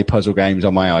me play puzzle games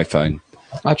on my iPhone?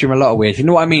 I dream a lot of weird. You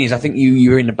know what I mean? Is I think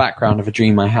you were in the background of a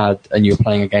dream I had, and you were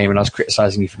playing a game, and I was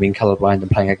criticising you for being colourblind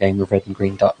and playing a game with red and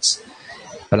green dots.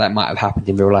 But that might have happened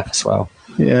in real life as well.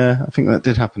 Yeah, I think that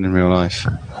did happen in real life.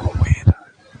 Weird.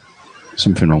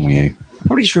 Something wrong with you.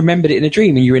 Probably just remembered it in a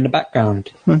dream, and you were in the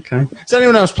background. Okay. Has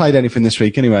anyone else played anything this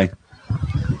week anyway?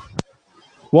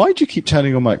 Why do you keep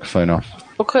turning your microphone off?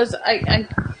 because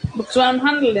because when I'm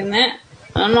handling it,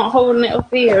 I'm not holding it up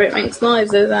here. It makes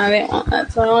noises, and I don't want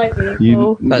that to annoy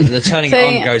people. But the turning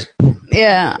it on goes...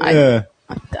 Yeah,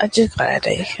 I just got a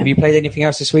headache. Have you played anything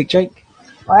else this week, Jake?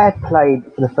 I had played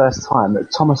for the first time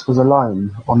that Thomas Was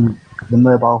Alone on the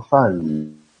mobile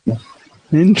phone.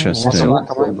 Interesting. That's what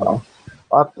I remember.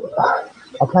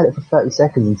 I played it for 30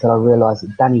 seconds until I realised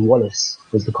that Danny Wallace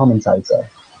was the commentator.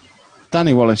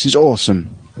 Danny Wallace is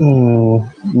awesome. No.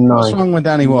 What's wrong with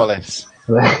Danny Wallace?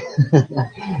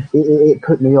 it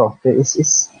put me off.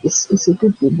 It's a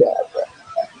good thing.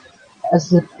 As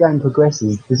the game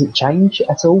progresses, does it change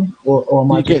at all? Or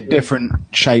am I You get different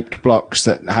shaped blocks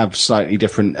that have slightly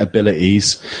different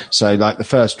abilities. So, like the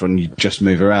first one, you just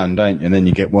move around, don't you? And then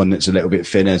you get one that's a little bit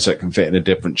thinner, so it can fit in a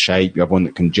different shape. You have one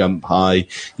that can jump high.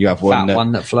 You have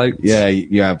one that floats. Yeah,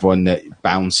 you have one that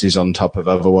bounces on top of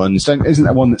other ones. Isn't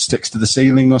there one that sticks to the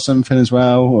ceiling or something as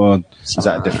well? Or is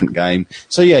that a different game?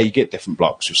 So yeah, you get different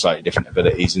blocks with slightly different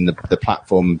abilities, and the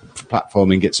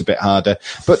platforming gets a bit harder.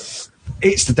 But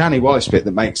it's the Danny Wallace bit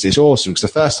that makes this awesome, because the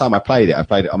first time I played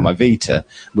it on my Vita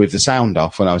with the sound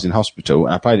off when I was in hospital,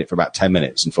 and I played it for about 10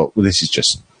 minutes and thought, well, this is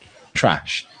just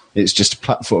trash. It's just a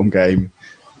platform game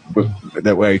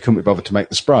where you couldn't be bothered to make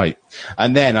the sprite.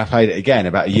 And then I played it again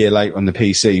about a year later on the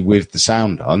PC with the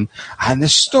sound on, and the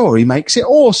story makes it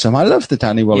awesome. I love the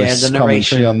Danny Wallace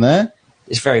commentary on there.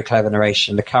 It's very clever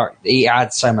narration. He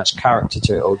adds so much character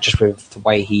to it all, just with the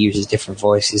way he uses different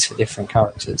voices for different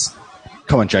characters.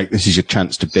 Come on, Jake, this is your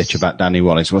chance to bitch about Danny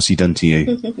Wallace. What's he done to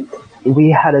you? We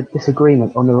had a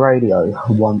disagreement on the radio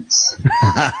once.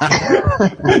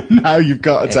 Now you've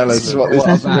got to tell us what this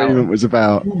disagreement was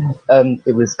about.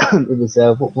 It was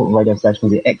what radio station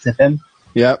was it? XFM?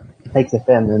 Yep.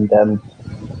 XFM, and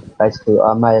basically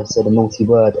I may have said a naughty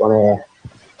word on air,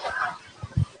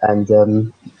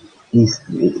 and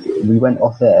we went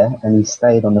off air, and he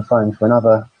stayed on the phone for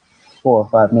another 4 or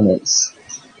 5 minutes,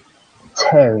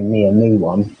 tearing me a new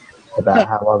one about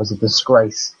how I was a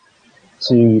disgrace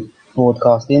to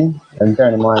broadcasting. And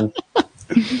bearing in mind,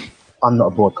 I'm not a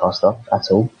broadcaster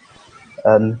at all.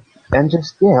 And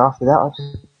just, after that, I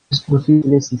just refused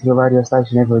to listen to the radio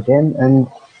station ever again. And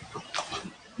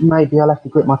maybe I'll have to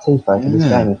grit my teeth over this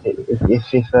game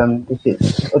if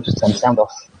it, I'll just turn the sound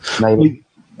off, maybe.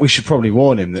 We should probably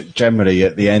warn him that generally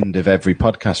at the end of every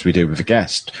podcast we do with a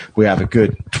guest, we have a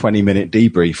good 20-minute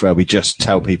debrief where we just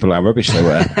tell people how rubbish they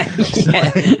were.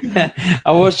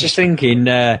 I was just thinking,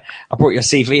 I brought your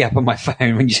CV up on my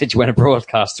phone when you said you weren't a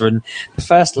broadcaster, and the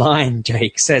first line,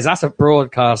 Jake, says, that's a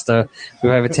broadcaster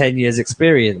with over 10 years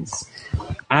experience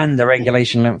and a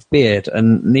regulation length beard,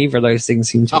 and neither of those things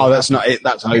seem to be that's not it.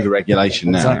 That's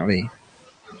over-regulation now. Exactly.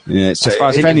 Yeah, so as far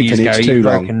as if anything, interviews go, it's too you've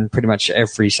long. broken pretty much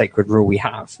every sacred rule we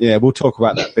have. Yeah, we'll talk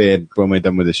about that beard when we're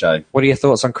done with the show. What are your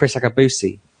thoughts on Chris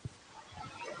Akabusi?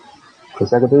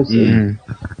 Chris Agabusi?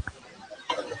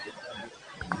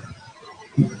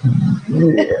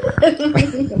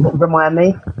 Remind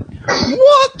me?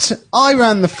 What? I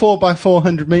ran the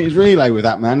 4x400 metres relay with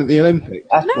that man at the Olympics.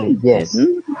 Actually, yes.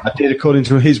 I did, according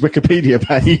to his Wikipedia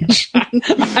page.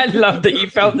 I love that you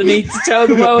felt the need to tell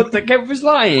the world that Kev was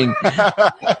lying.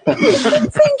 I'm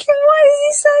thinking, what is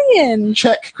he saying?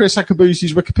 Check Chris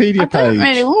Akabusi's Wikipedia I don't page.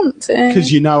 really want to.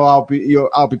 Because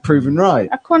I'll be proven right.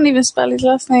 I can't even spell his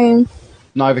last name.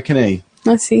 Neither can he.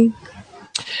 I see.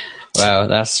 Well,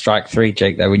 that's strike 3,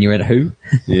 Jake, though, when you went who?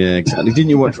 Yeah, exactly. Didn't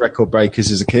you watch Record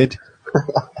Breakers as a kid?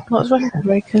 What's Record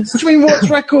Breakers? What do you mean, what's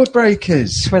Record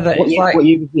Breakers? Whether What it's year, like, what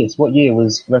year was this? What year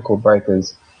was Record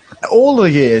Breakers? All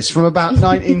the years, from about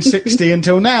 1960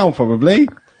 until now, probably.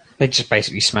 they just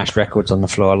basically smashed records on the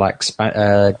floor like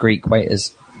Greek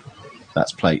waiters.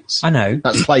 That's plates. I know.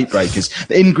 That's plate breakers.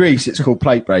 In Greece, it's called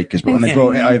plate breakers, but when they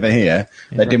brought it over here,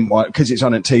 they didn't want, because it's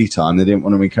on at tea time, they didn't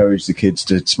want to encourage the kids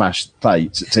to smash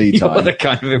plates at tea time. You're the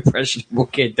kind of impressionable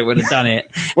kid that would have done it.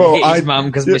 Well, Hit his mum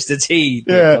because Mr. T.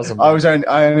 Yeah, I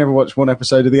only ever watched one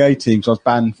episode of the A-Team, so I was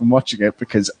banned from watching it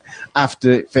because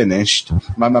after it finished,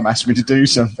 my mum asked me to do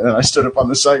something, and I stood up on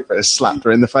the sofa, slapped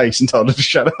her in the face, and told her to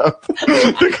shut up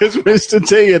because Mr.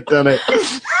 T had done it.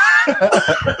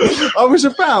 I was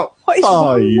about 5.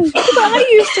 I used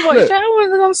to watch that.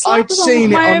 I was on I'd Slappers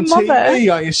seen it my on own mother.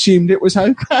 TV. I assumed it was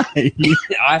okay.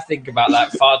 I think about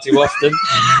that far too often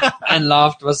and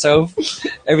laugh to myself.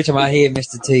 Every time I hear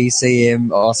Mr. T, see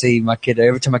him, or see my kid,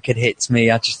 every time my kid hits me,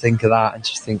 I just think of that and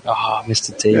just think, oh,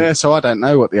 Mr. T. Yeah, so I don't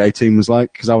know what the A-Team was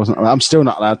like because I'm still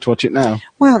not allowed to watch it now.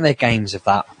 Why aren't there games of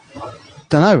that?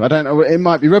 I don't know. It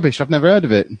might be rubbish. I've never heard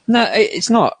of it. No, it's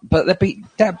not. But that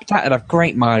would have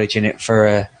great mileage in it for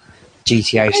a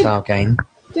GTA style game.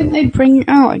 Didn't they bring it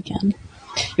out again?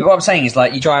 Yeah, what I'm saying is,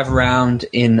 like, you drive around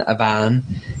in a van,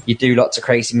 you do lots of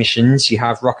crazy missions, you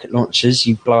have rocket launchers,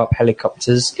 you blow up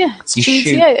helicopters. Yeah, it's you GTA.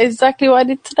 shoot. Exactly what I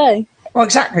did today. Well,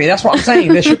 exactly. That's what I'm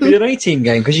saying. There should be an A-Team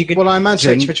game because you could. Well, I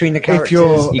imagine switch between the characters.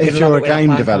 if you're a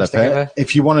game developer,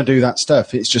 if you want to do that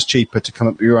stuff, it's just cheaper to come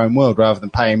up with your own world rather than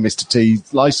paying Mr. T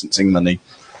licensing money.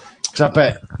 Because I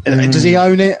bet does he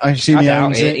own it? I assume I he doubt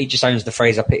owns it. it. He just owns the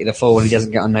phrase "I pity the fool" and he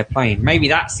doesn't get on no plane. Maybe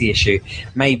that's the issue.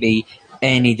 Maybe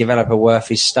any developer worth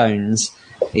his stones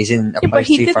is in a But place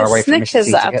he too did far a away from Mr. Snickers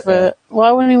T to get there. advert. Why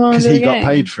wouldn't he want to Because do he a got game?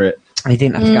 paid for it. And he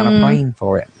didn't have to get on a plane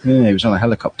for it. Yeah, he was on a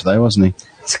helicopter though, wasn't he?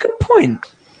 It's a good point.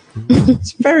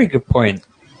 It's a very good point.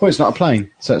 Well, it's not a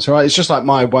plane, so it's all right. It's just like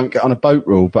my won't get on a boat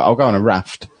rule, but I'll go on a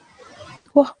raft.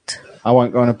 What? I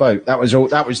won't go on a boat. That was all.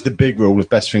 That was the big rule of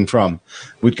Best Thing From.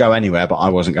 We'd go anywhere, but I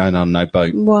wasn't going on no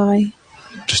boat. Why?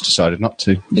 Just decided not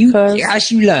to. Because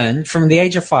As you learn from the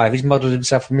age of 5, he's modelled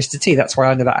himself from Mr. T. That's why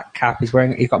under that cap he's got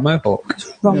a mohawk.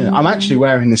 wrong. Yeah, I'm actually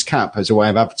wearing this cap as a way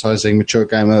of advertising Mature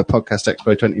Gamer Podcast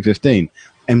Expo 2015,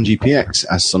 MGPX,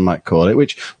 as some might call it,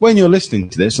 which, when you're listening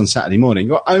to this on Saturday morning,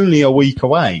 you're only a week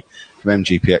away from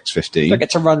MGPX 15. Do I get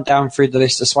to run down through the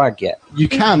list of swag yet? You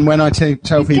can when I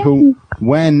tell people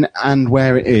when and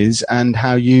where it is and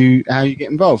how you get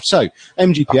involved. So,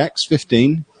 MGPX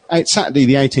 15, it's Saturday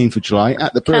the 18th of July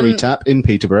at the Brewery Tap in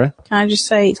Peterborough. Can I just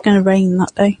say it's going to rain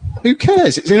that day? Who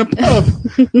cares? It's in a pub.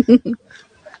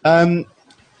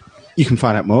 You can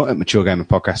find out more at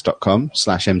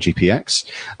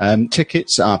maturegamerpodcast.com/MGPX.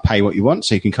 Tickets are pay what you want,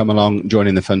 so you can come along, join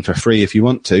in the fun for free if you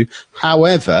want to.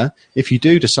 However, if you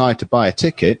do decide to buy a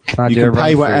ticket, you can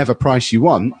pay whatever price you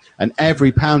want, and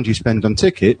every £1 you spend on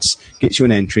tickets gets you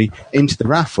an entry into the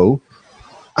raffle,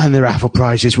 and the raffle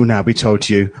prizes will now be told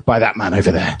to you by that man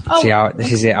over there. See,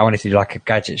 this is it. I wanted to do like a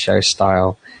gadget show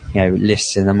style,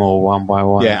 listing them all one by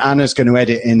one. Yeah, Anna's going to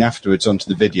edit in afterwards onto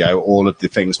the video all of the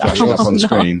things flashing up on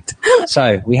screen.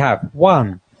 So we have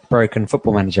 1 broken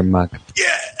Football Manager mug.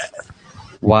 Yeah.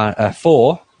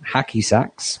 4 hacky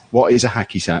sacks. What is a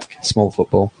hacky sack? Small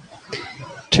football.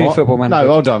 2 What? Football Manager. No,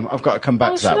 hold on. I've got to come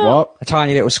back to that. What? A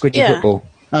tiny little squidgy Yeah. football.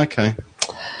 Okay.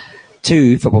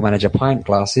 2 Football Manager pint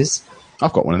glasses.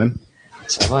 I've got one of them.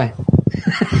 So have I.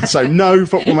 So no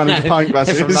Football Manager pint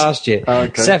glasses. From last year. Oh,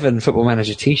 okay. 7 Football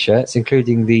Manager t-shirts,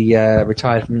 including the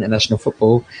retired from international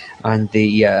football and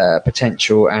the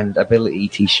potential and ability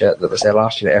t-shirt that was there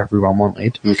last year that everyone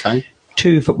wanted. Okay.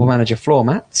 2 Football Manager floor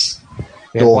mats.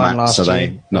 We had one Doormats, last are they?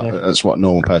 year. Not, Yeah. that's what a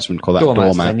normal person would call that,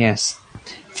 Doormats, doormat. then, yes.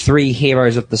 3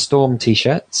 Heroes of the Storm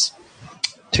t-shirts.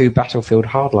 2 Battlefield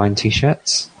Hardline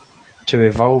t-shirts. 2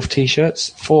 Evolve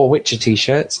t-shirts. 4 Witcher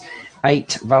t-shirts.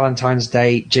 8 Valentine's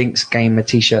Day Jinx Gamer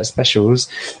t-shirt specials.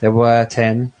 There were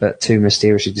 10, but 2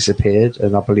 mysteriously disappeared,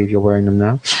 and I believe you're wearing them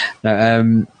now.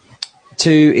 No,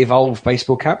 2 Evolve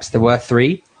baseball caps. There were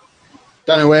 3.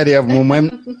 Don't know where the other one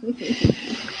went.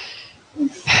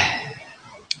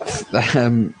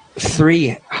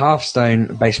 3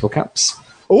 Hearthstone baseball caps.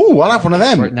 Oh, I'll have one of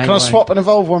them. No, Can I you won't. swap an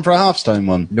Evolve one for a Hearthstone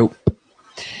one? Nope.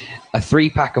 A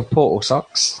 3-pack of Portal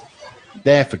socks.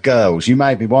 They're for girls. You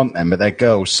maybe want them, but they're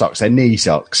girls' socks. They're knee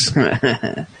socks.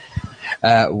 1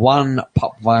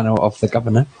 pop vinyl of The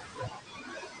Governor.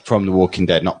 From The Walking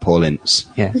Dead, not Paul Ince.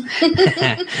 Yeah.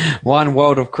 1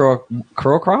 World of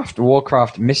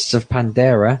Warcraft Mists of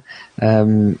Pandora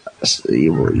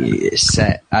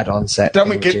set, add-on set. Don't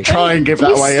we try and give that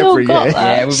You away still every got year?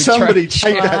 that? Yeah, we've been Somebody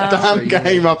trying- take that damn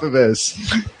game up of us.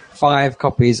 5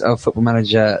 copies of Football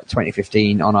Manager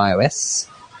 2015 on iOS.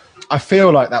 I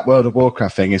feel like that World of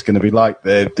Warcraft thing is going to be like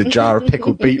the jar of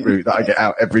pickled beetroot that I get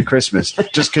out every Christmas.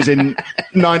 Just because in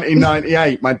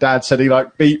 1998 my dad said he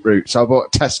liked beetroot, so I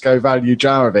bought a Tesco value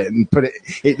jar of it and put it.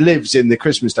 It lives in the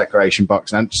Christmas decoration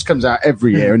box and it just comes out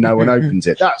every year and no one opens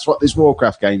it. That's what this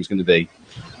Warcraft game is going to be.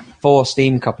 4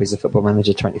 Steam copies of Football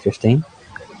Manager 2015.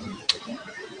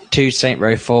 2 Saint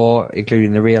Row 4,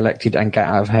 including the re-elected and Get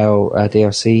Out of Hell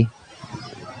DLC.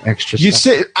 Extra You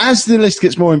stuff. see, as the list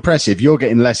gets more impressive, you're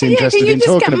getting less interested you in just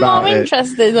talking get about more it.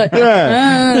 interested. Like,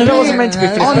 Yeah. That wasn't meant to be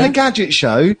On the gadget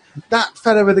show, that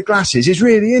fellow with the glasses is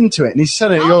really into it, and he's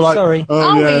selling it. You're like, sorry. oh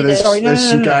I'll yeah, read there's, it. Sorry, no, there's no,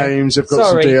 some no. games. I've got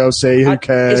Sorry. some DLC. Who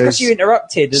cares? It's because you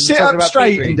interrupted. And Sit talking up about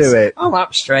straight and beetroots. do it. I'm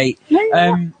up straight.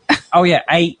 No, you're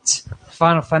 8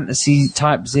 Final Fantasy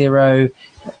Type 0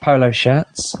 polo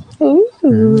shirts. Ooh.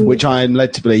 Which I am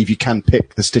led to believe you can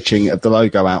pick the stitching of the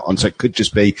logo out on, so it could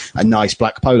just be a nice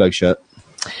black polo shirt.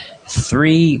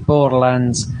 3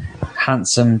 Borderlands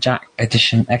Handsome Jack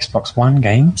Edition Xbox One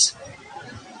games.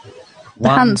 The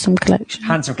Handsome Collection.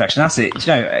 Handsome Collection, that's it.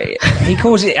 You know, he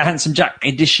calls it a Handsome Jack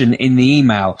Edition in the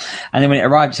email, and then when it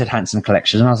arrived, it said Handsome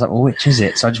Collection, and I was like, well, which is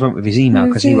it? So I just went with his email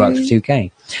because he works for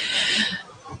 2K.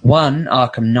 1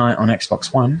 Arkham Knight on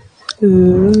Xbox One,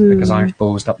 because I've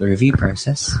ballsed up the review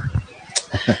process.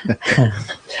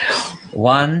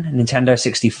 1 Nintendo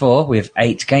 64 with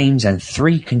 8 games and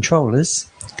 3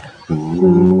 controllers.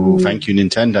 Ooh, thank you,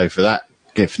 Nintendo, for that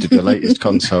gift of the latest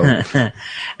console.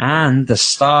 And the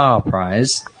Star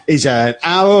Prize. Is an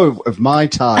hour of my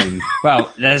time.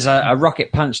 Well, there's a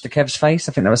rocket punch to Kev's face.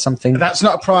 I think there was something. That's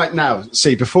not a prize. Now,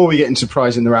 see, before we get into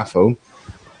prize in the raffle,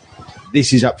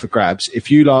 this is up for grabs.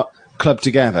 If you lot club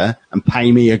together and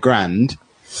pay me $1,000,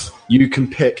 you can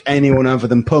pick anyone other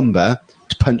than Pumba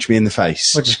to punch me in the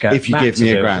face. We'll just go if you Matt give to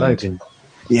me do it, $1,000. Logan.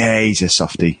 Yeah, he's a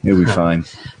softie. He'll be fine.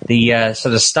 The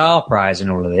Star Prize in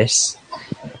all of this,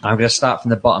 I'm going to start from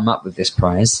the bottom up with this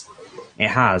prize. It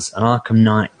has an Arkham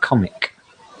Knight comic.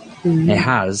 It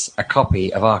has a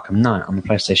copy of Arkham Knight on the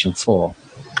PlayStation 4.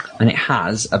 And it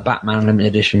has a Batman Limited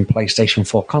Edition PlayStation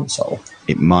 4 console.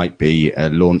 It might be a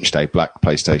launch day black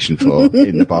PlayStation 4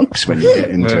 in the box when you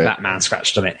get into With it. Batman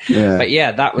scratched on it. Yeah. But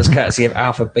yeah, that was courtesy of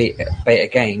Alpha Beta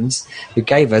Games, who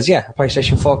gave us, a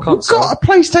PlayStation 4 We've console. got a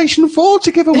PlayStation 4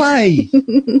 to give away.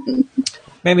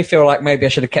 Made me feel like maybe I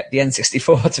should have kept the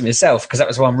N64 to myself, because that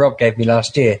was one Rob gave me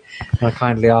last year. And I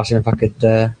kindly asked him if I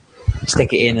could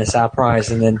stick it in as our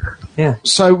prize, and then, yeah.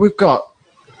 So we've got,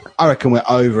 I reckon we're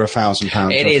over £1,000.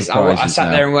 It worth is. of I prizes sat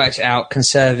now. there and worked it out,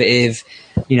 conservative,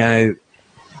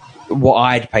 what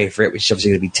I'd pay for it, which is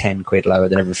obviously going to be 10 quid lower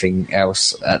than everything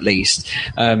else, at least.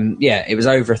 It was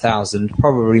over 1,000,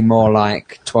 probably more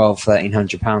like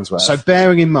 £1,200-1,300 worth. So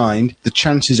bearing in mind, the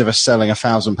chances of us selling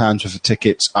 £1,000 worth of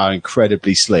tickets are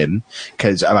incredibly slim,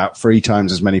 because about 3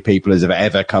 times as many people as have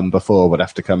ever come before would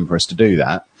have to come for us to do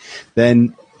that.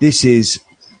 Then this is,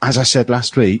 as I said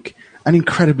last week, an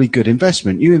incredibly good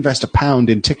investment. You invest £1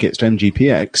 in tickets to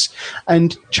MGPX,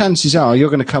 and chances are you're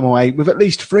going to come away with at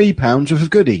least £3 worth of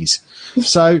goodies.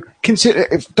 So consider,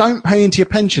 don't pay into your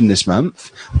pension this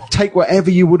month. Take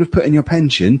whatever you would have put in your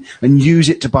pension and use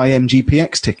it to buy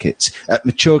MGPX tickets at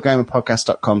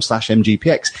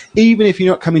maturegamerpodcast.com/MGPX, even if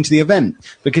you're not coming to the event.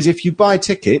 Because if you buy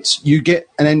tickets, you get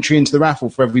an entry into the raffle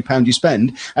for every £1 you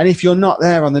spend. And if you're not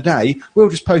there on the day, we'll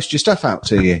just post your stuff out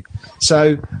to you.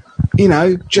 So,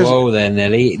 just... Whoa there,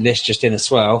 Nelly. This just in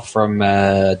as well from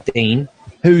Dean.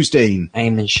 Who's Dean?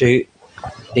 Aim and Shoot.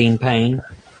 Dean Payne.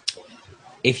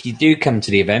 If you do come to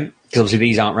the event, because obviously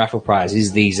these aren't raffle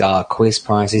prizes, these are quiz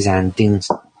prizes and Dean's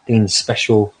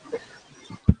special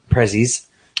prezzies.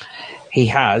 He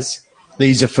has...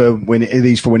 These are for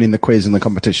winning the quiz and the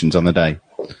competitions on the day,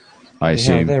 I Yeah,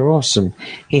 assume. they're awesome.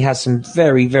 He has some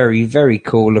very, very, very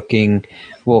cool looking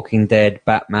Walking Dead,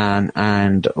 Batman,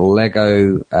 and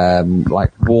Lego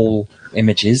wall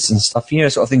images and stuff.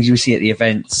 Sort of things you see at the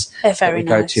events. They're very that we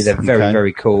go nice. to. They're very, Okay.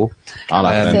 very cool. I'll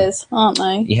have them. Canvases, aren't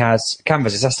they? He has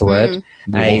canvases. That's the word. A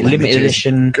Wall limited images.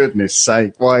 edition, Goodness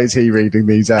sake, why is he reading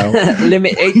these out?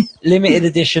 limited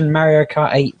edition Mario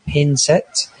Kart 8 pin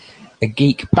set. A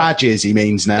geek Badges, he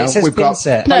means now. It says We've got pin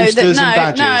set. posters and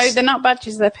badges. No, they're not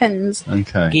badges, they're pins.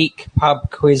 Okay. geek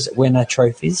pub quiz winner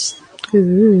trophies.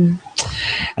 Ooh.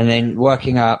 And then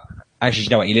working up. Actually, you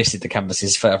know what? You listed the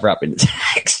canvases further up in the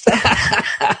text.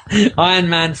 Iron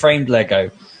Man framed Lego,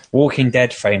 Walking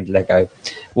Dead framed Lego,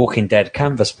 Walking Dead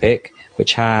canvas pick,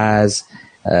 which has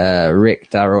Rick,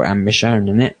 Daryl, and Michonne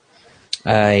in it.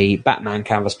 A Batman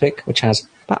canvas pick, which has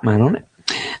Batman on it,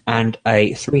 and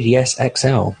a 3DS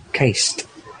XL cased.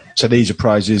 So these are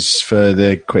prizes for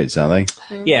the quiz, are they?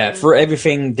 Yeah, for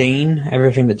everything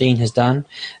that Dean has done.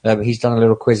 He's done a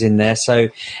little quiz in there. So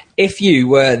if you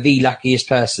were the luckiest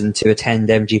person to attend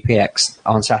MGPX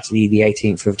on Saturday the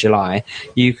 18th of July,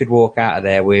 you could walk out of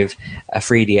there with a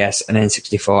 3DS, an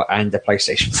N64 and a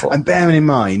PlayStation 4. And bearing in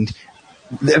mind,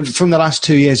 from the last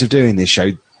 2 years of doing this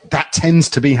show, that tends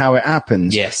to be how it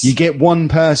happens. Yes. You get one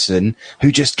person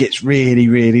who just gets really,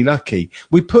 really lucky.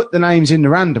 We put the names in the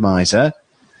randomizer,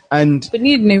 and We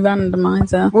need a new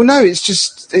randomizer. well, no, it's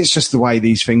just the way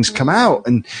these things come out,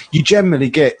 and you generally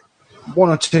get one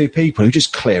or two people who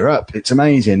just clear up. It's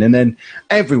amazing, and then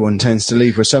everyone tends to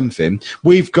leave with something.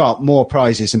 We've got more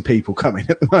prizes than people coming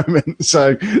at the moment,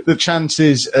 so the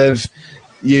chances of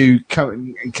you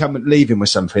come leaving with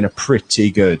something are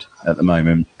pretty good at the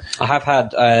moment. I have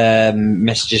had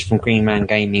messages from Green Man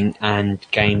Gaming and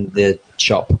Game the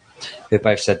Shop, who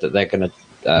both said that they're going to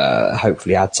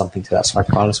hopefully add something to that side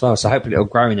pile as well. So hopefully it'll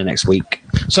grow in the next week.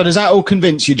 So does that all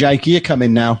convince you, Jake? Are you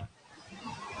coming now?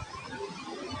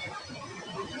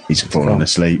 He's fallen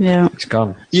asleep. Yeah. It's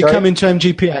gone. You Sorry? coming to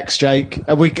MGPX, Jake?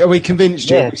 Are we convinced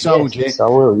you? We sold you. Yes, I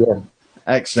will, yeah.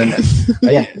 Excellent.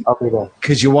 Yeah, I'll be there.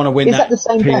 Because you want to win Is that the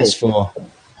same day? PS4.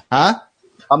 Huh?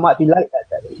 I might be late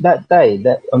that day.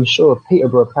 That I'm sure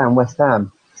Peterborough are playing West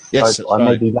Ham. Yes, so that's I may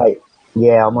right. be late.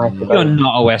 Yeah, I might have to You're go.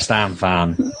 not a West Ham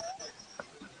fan.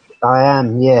 I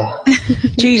am, yeah.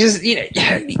 Jesus,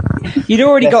 you'd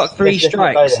already got three let's not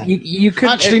strikes. go there. You could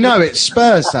Actually, no, it's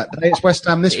Spurs that day. It's West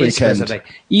Ham this weekend.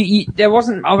 There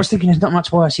wasn't. I was thinking there's not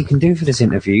much worse you can do for this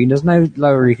interview. There's no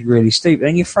lower he could really stoop.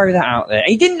 Then you throw that out there.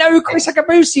 He didn't know who Chris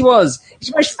Akabusi was. He's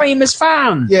the most famous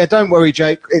fan. Yeah, don't worry,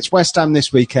 Jake. It's West Ham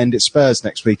this weekend. It's Spurs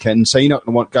next weekend. So you're not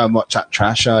going to want to go and watch that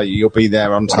trash, are you? You'll be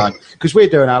there on time. Because we're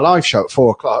doing our live show at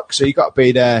 4 o'clock. So you've got to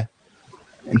be there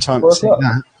in time 4 to see o'clock?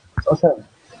 that. Okay.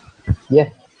 Yeah.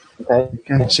 Okay.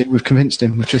 Okay, see, we've convinced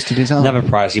him. We've twisted his arm. Another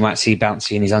prize. You might see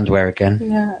Bouncy in his underwear again.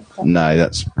 Yeah. No,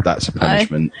 that's a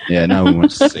punishment. Yeah, no one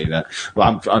wants to see that.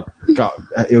 But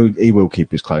he will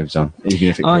keep his clothes on, even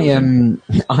if it.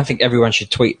 I think everyone should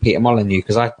tweet Peter Molyneux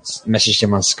because I messaged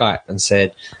him on Skype and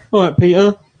said, "All right,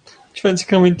 Peter, do you fancy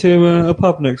coming to a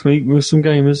pub next week with some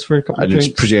gamers for a couple of And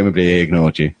drinks?" presumably he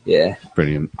ignored you. Yeah,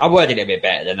 Brilliant. I worded it a bit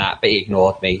better than that, but he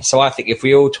ignored me. So I think if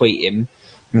we all tweet him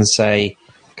and say,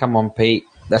 "Come on, Pete,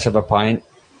 let's have a pint."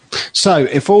 So,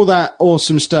 if all that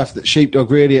awesome stuff that Sheepdog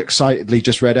really excitedly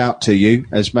just read out to you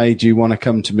has made you want to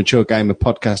come to Mature Gamer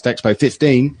Podcast Expo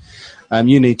 15,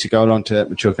 you need to go along to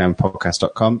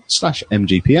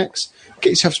maturegamerpodcast.com/MGPX, get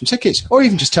yourself some tickets, or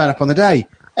even just turn up on the day.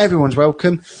 Everyone's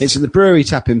welcome. It's at the Brewery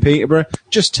Tap in Peterborough.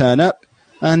 Just turn up.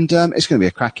 And it's going to be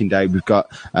a cracking day. We've got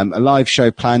a live show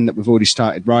plan that we've already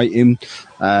started writing.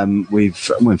 In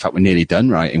fact, we're nearly done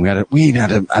writing. We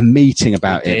had a meeting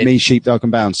about it. Me, Sheepdog,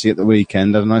 and Bouncy at the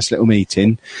weekend had a nice little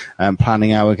meeting, planning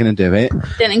how we're going to do it.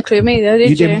 Didn't include me though, did you?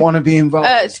 You didn't want to be involved.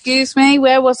 Excuse me,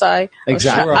 where was I?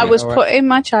 Exactly. I was putting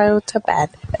my child to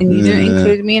bed, and you didn't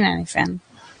include me in anything.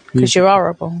 Because you're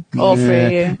horrible. All three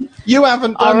of you. You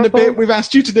haven't done the bit we've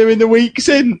asked you to do in the week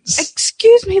since.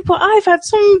 Excuse me, but I've had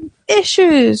some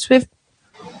issues with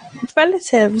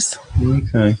relatives.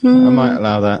 Okay, I might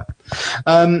allow that.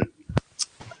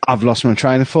 I've lost my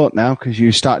train of thought now because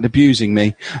you started abusing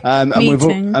me. And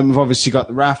we've obviously got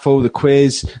the raffle, the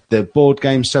quiz, the board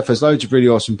game stuff. There's loads of really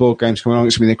awesome board games coming along.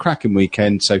 It's going to be a cracking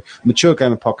weekend. So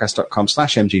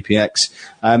maturegamerpodcast.com/MGPX.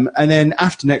 And then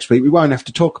after next week, we won't have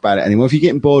to talk about it anymore. If you're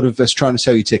getting bored of us trying to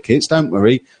sell you tickets, don't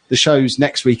worry. The show's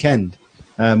next weekend.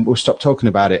 We'll stop talking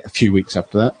about it a few weeks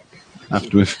after that.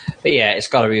 But yeah, it's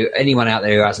got to be anyone out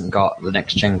there who hasn't got the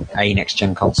next gen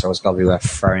console has got to be worth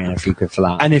throwing in a few quid for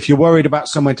that. And if you're worried about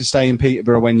somewhere to stay in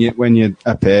Peterborough when you're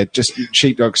up here, just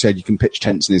Sheepdog said you can pitch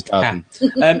tents in his garden.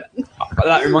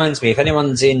 That reminds me, if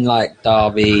anyone's in like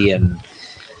Derby and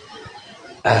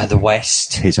the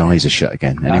West, his eyes are shut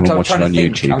again. Anyone watching on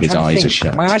YouTube, his eyes are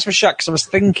shut. My eyes were shut because I was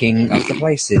thinking of the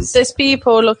places. There's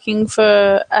people looking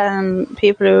for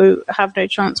people who have no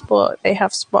transport. They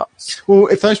have spots. Well,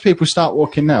 if those people start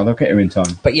walking now, they'll get here in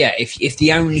time. But yeah, if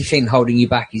the only thing holding you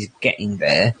back is getting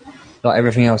there, like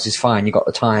everything else is fine, you've got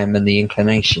the time and the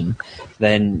inclination,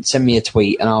 then send me a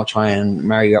tweet and I'll try and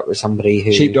marry you up with somebody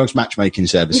who... Sheepdog's matchmaking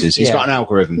services. He's Yeah. got an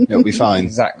algorithm. It'll be fine.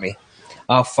 Exactly.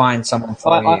 I'll find someone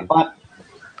for you.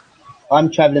 I'm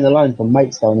travelling alone from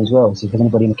Maidstone as well, so if there's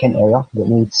anybody in the Kent area that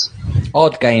needs...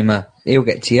 Odd Gamer, he'll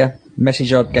get to you.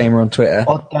 Message Odd Gamer on Twitter.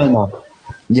 Odd Gamer.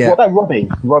 Yeah. What about Robbie?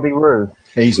 Robbie Roo?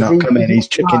 He's not coming. He's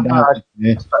chickened out.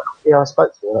 Yeah, I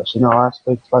spoke to him, actually. No, I've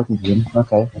spoken to him.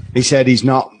 Okay. He said he's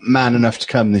not man enough to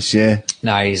come this year.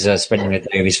 No, he's spending a day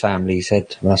with his family, he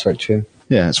said, when I spoke to him.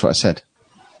 Yeah, that's what I said.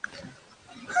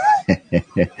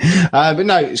 But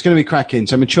no, it's going to be cracking.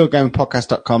 So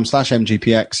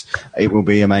maturegamerpodcast.com/MGPX. It will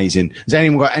be amazing. Has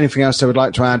anyone got anything else they would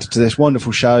like to add to this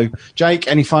wonderful show? Jake,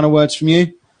 any final words from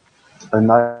you?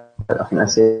 No, I think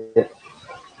that's it.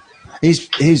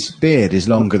 His beard is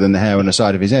longer than the hair on the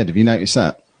side of his head. Have you noticed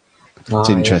that? It's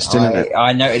interesting, isn't it?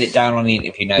 I noted it down on the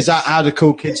interview notes. Is that how the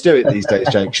cool kids do it these days,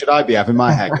 Jake? Should I be having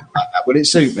my hair cut like that? Would it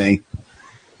suit me?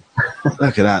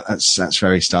 Look at that. That's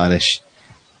very stylish.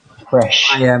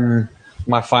 Fresh.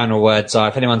 My final words are,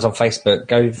 if anyone's on Facebook,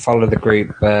 go follow the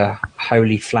group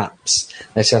Holy Flaps.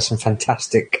 They sell some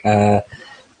fantastic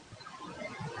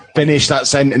Finish that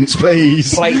sentence,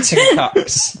 please. plates and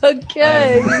cups.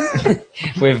 Okay.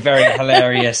 With very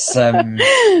hilarious, very,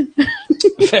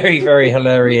 very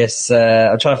hilarious.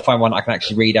 I'm trying to find one I can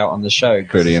actually read out on the show.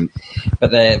 Brilliant.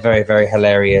 But they're very, very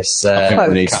hilarious. I think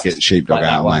we need to cups. get Sheepdog Like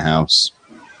that out of my one. house.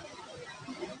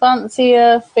 Fancy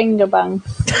a finger bang.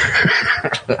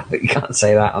 You can't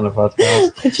say that on a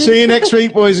podcast. See you next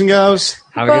week, boys and girls.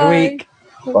 Have a good Bye. week.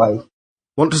 Bye.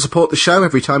 Want to support the show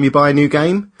every time you buy a new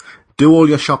game? Do all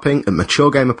your shopping at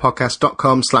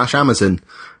maturegamerpodcast.com/Amazon.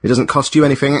 It doesn't cost you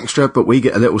anything extra, but we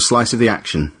get a little slice of the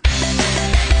action.